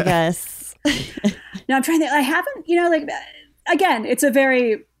 but I guess. No, I'm trying to. I haven't. Like again, it's a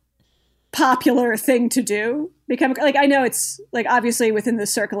very popular thing to do. Become like I know it's like obviously within the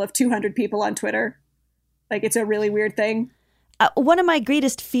circle of 200 people on Twitter, like it's a really weird thing. One of my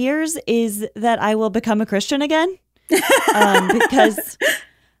greatest fears is that I will become a Christian again, because.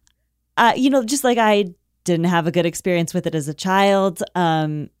 Just like I didn't have a good experience with it as a child,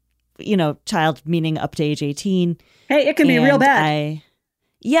 child meaning up to age 18. Hey, it can be real bad.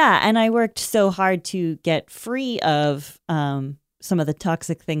 And I worked so hard to get free of some of the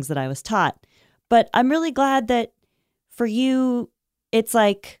toxic things that I was taught. But I'm really glad that for you, it's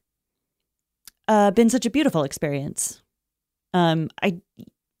like been such a beautiful experience. It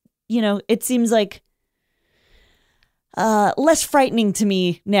seems like less frightening to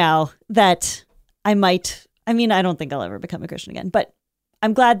me now that I don't think I'll ever become a Christian again, but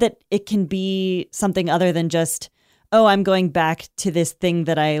I'm glad that it can be something other than just, oh, I'm going back to this thing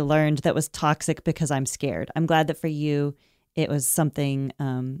that I learned that was toxic because I'm scared. I'm glad that for you, it was something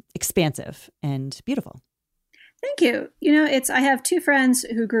expansive and beautiful. Thank you. I have two friends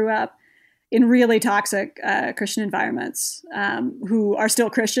who grew up in really toxic Christian environments who are still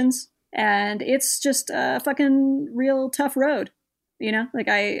Christians. And it's just a fucking real tough road, Like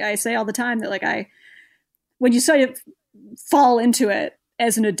I say all the time that when you sort of fall into it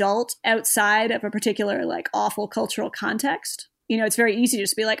as an adult outside of a particular like awful cultural context, it's very easy to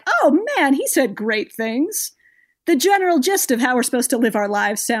just be like, oh man, he said great things. The general gist of how we're supposed to live our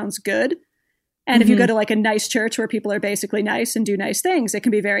lives sounds good. And if you go to like a nice church where people are basically nice and do nice things, it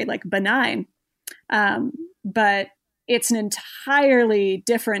can be very like benign. But it's an entirely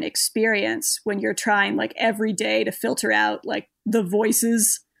different experience when you're trying like every day to filter out like the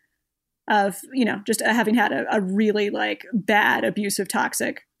voices of, just having had a really like bad, abusive,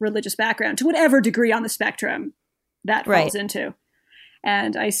 toxic religious background to whatever degree on the spectrum that falls into.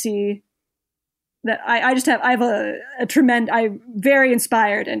 And I see that I'm very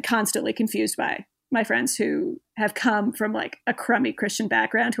inspired and constantly confused by my friends who have come from like a crummy Christian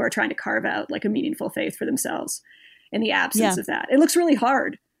background who are trying to carve out like a meaningful faith for themselves. In the absence of that, it looks really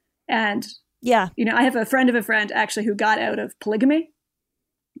hard. And I have a friend of a friend actually who got out of polygamy.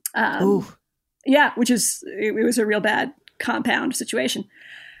 Which is it was a real bad compound situation.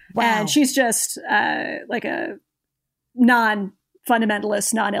 Wow. And she's just like a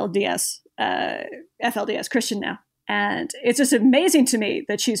non-fundamentalist, non-LDS, FLDS Christian now. And it's just amazing to me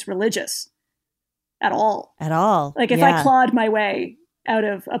that she's religious at all. Like if I clawed my way out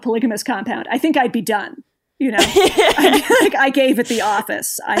of a polygamous compound, I think I'd be done. I'd be like, I gave it the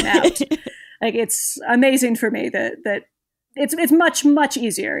office. I'm out. Like, it's amazing for me that it's much, much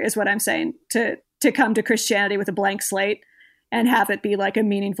easier is what I'm saying to come to Christianity with a blank slate and have it be like a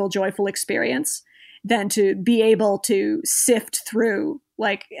meaningful, joyful experience than to be able to sift through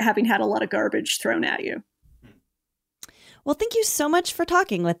like having had a lot of garbage thrown at you. Well, thank you so much for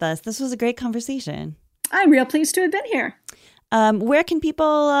talking with us. This was a great conversation. I'm real pleased to have been here. Where can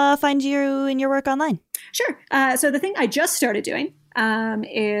people find you and your work online? Sure. So the thing I just started doing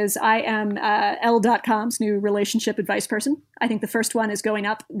is I am Elle.com's new relationship advice person. I think the first one is going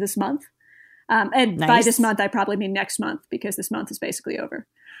up this month. And nice. By this month, I probably mean next month because this month is basically over.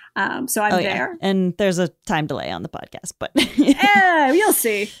 So I'm there. And there's a time delay on the podcast, but you'll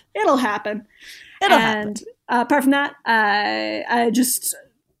see. It'll happen. Apart from that, I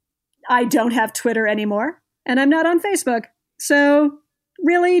don't have Twitter anymore and I'm not on Facebook. So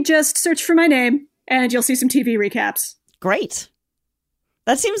really just search for my name and you'll see some TV recaps. Great.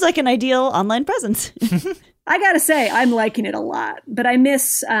 That seems like an ideal online presence. I gotta say, I'm liking it a lot, but I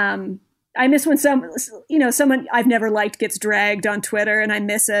miss when someone I've never liked gets dragged on Twitter and I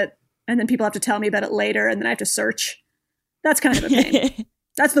miss it. And then people have to tell me about it later and then I have to search. That's kind of a pain.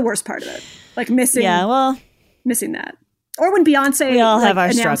 That's the worst part of it. Like missing that. Or when Beyonce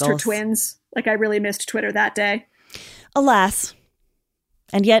announced her twins. Like I really missed Twitter that day. Alas.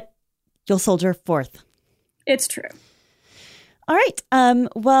 And yet you'll soldier forth. It's true. All right.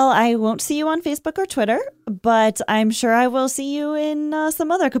 Well, I won't see you on Facebook or Twitter, but I'm sure I will see you in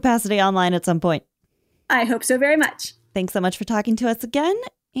some other capacity online at some point. I hope so very much. Thanks so much for talking to us again,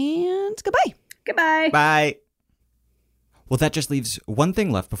 and goodbye. Goodbye. Bye. Well, that just leaves one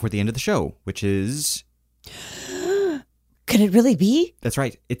thing left before the end of the show, which is... Could it really be? That's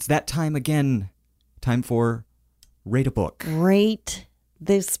right. It's that time again. Time for Rate a Book. Rate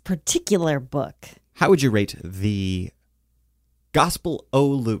this particular book. How would you rate the Gospel o'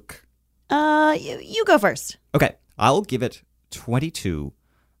 Luke? You go first. Okay. I'll give it 22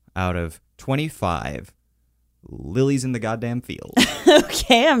 out of 25. Lilies in the goddamn field.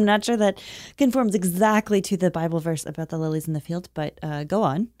 Okay, I'm not sure that conforms exactly to the Bible verse about the lilies in the field, but go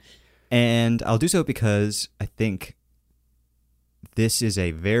on. And I'll do so because I think this is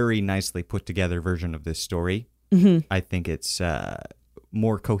a very nicely put together version of this story. Mm-hmm. I think it's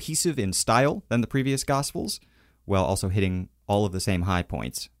more cohesive in style than the previous Gospels, while also hitting all of the same high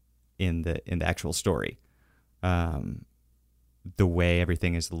points in the actual story. The way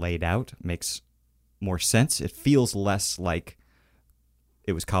everything is laid out makes more sense. It feels less like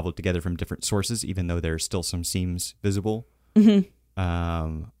it was cobbled together from different sources, even though there's still some seams visible.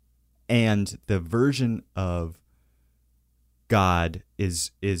 Mm-hmm. And the version of God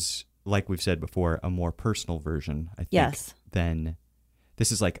is like we've said before, a more personal version, I think, yes. than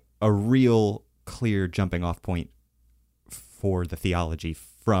this is like a real clear jumping off point for the theology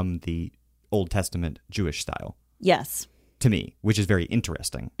from the Old Testament Jewish style. Yes. To me, which is very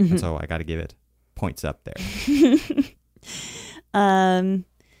interesting. Mm-hmm. And so I got to give it points up there.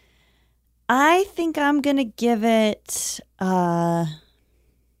 I think I'm going to give it, I'll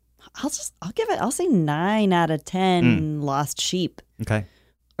say 9 out of 10 lost sheep. Okay.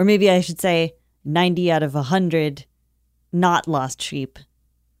 Or maybe I should say 90 out of 100 not lost sheep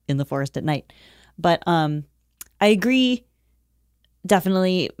in the forest at night. But I agree,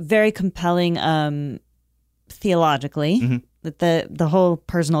 definitely very compelling theologically. Mm-hmm. That the whole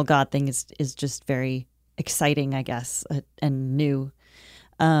personal God thing is just very exciting, I guess, and new.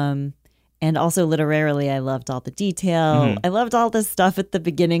 And also literarily, I loved all the detail. Mm-hmm. I loved all this stuff at the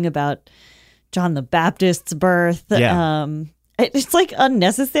beginning about John the Baptist's birth. Yeah. It's like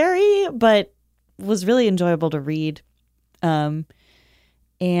unnecessary, but was really enjoyable to read. And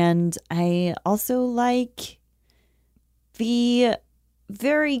I also like the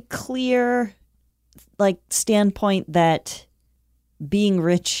very clear standpoint that being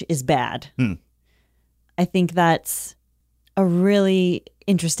rich is bad. I think that's a really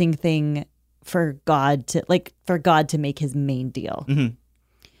interesting thing for God to make his main deal. Mm-hmm.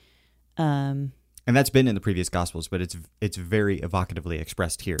 And that's been in the previous Gospels, but it's very evocatively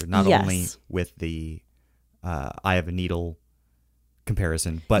expressed here, not only with the Eye of a Needle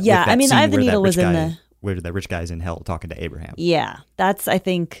comparison, but with that Eye of the Needle was where the rich guy's in hell talking to Abraham. Yeah, that's, I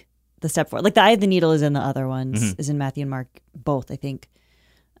think, the step forward. Like the Eye of the Needle is in the other ones, is in Matthew and Mark, both, I think.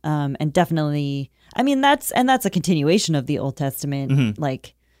 And definitely, that's a continuation of the Old Testament.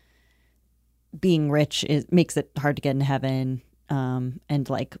 Like being rich makes it hard to get into heaven. And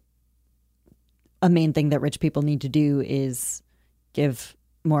like a main thing that rich people need to do is give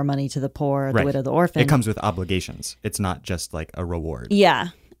more money to the poor, the widow, the orphan. It comes with obligations. It's not just like a reward. Yeah.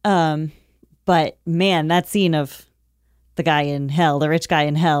 But man, that scene of the guy in hell, the rich guy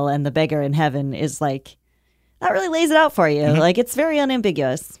in hell, and the beggar in heaven is like, that really lays it out for you. Like it's very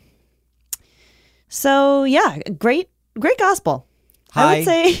unambiguous. So yeah, great gospel.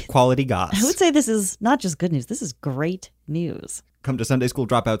 High quality goss. I would say this is not just good news. This is great news. Come to Sunday School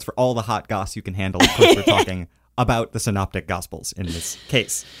Dropouts for all the hot goss you can handle. Of course, we're talking about the Synoptic Gospels in this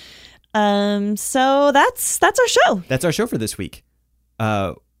case. So that's our show. That's our show for this week.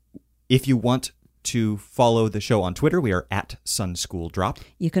 If you want to follow the show on Twitter, we are at SunSchoolDrop.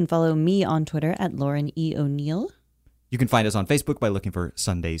 You can follow me on Twitter at Lauren E. O'Neill. You can find us on Facebook by looking for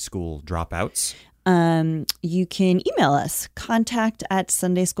Sunday School Dropouts. You can email us,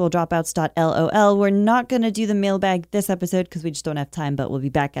 contact@sundayschooldropouts.lol. We're not going to do the mailbag this episode because we just don't have time, but we'll be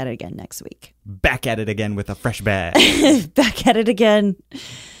back at it again next week. Back at it again with a fresh bag. Back at it again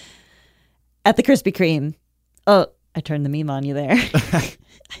at the Krispy Kreme. Oh, I turned the meme on you there.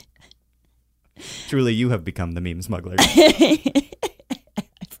 Truly, you have become the meme smuggler. I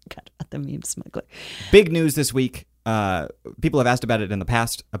forgot about the meme smuggler. Big news this week. People have asked about it in the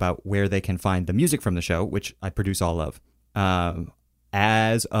past, about where they can find the music from the show, which I produce all of.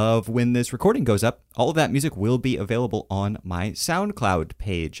 As of when this recording goes up, all of that music will be available on my SoundCloud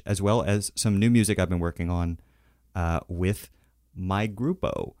page, as well as some new music I've been working on with My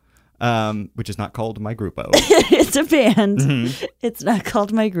Grupo, which is not called My Grupo. It's a band. Mm-hmm. It's not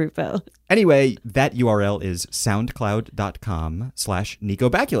called My Grupo. Anyway, that URL is soundcloud.com/Nico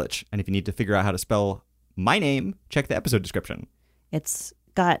Bakulich. And if you need to figure out how to spell my name, check the episode description. It's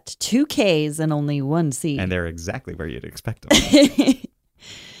got 2 Ks and only 1 C. And they're exactly where you'd expect them.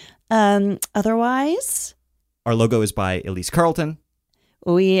 Otherwise, our logo is by Elise Carlton.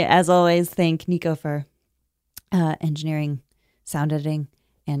 We, as always, thank Nico for engineering, sound editing,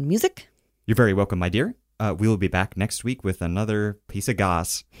 and music. You're very welcome, my dear. We will be back next week with another piece of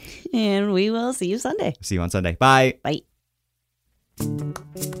goss. And we will see you Sunday. See you on Sunday. Bye. Bye.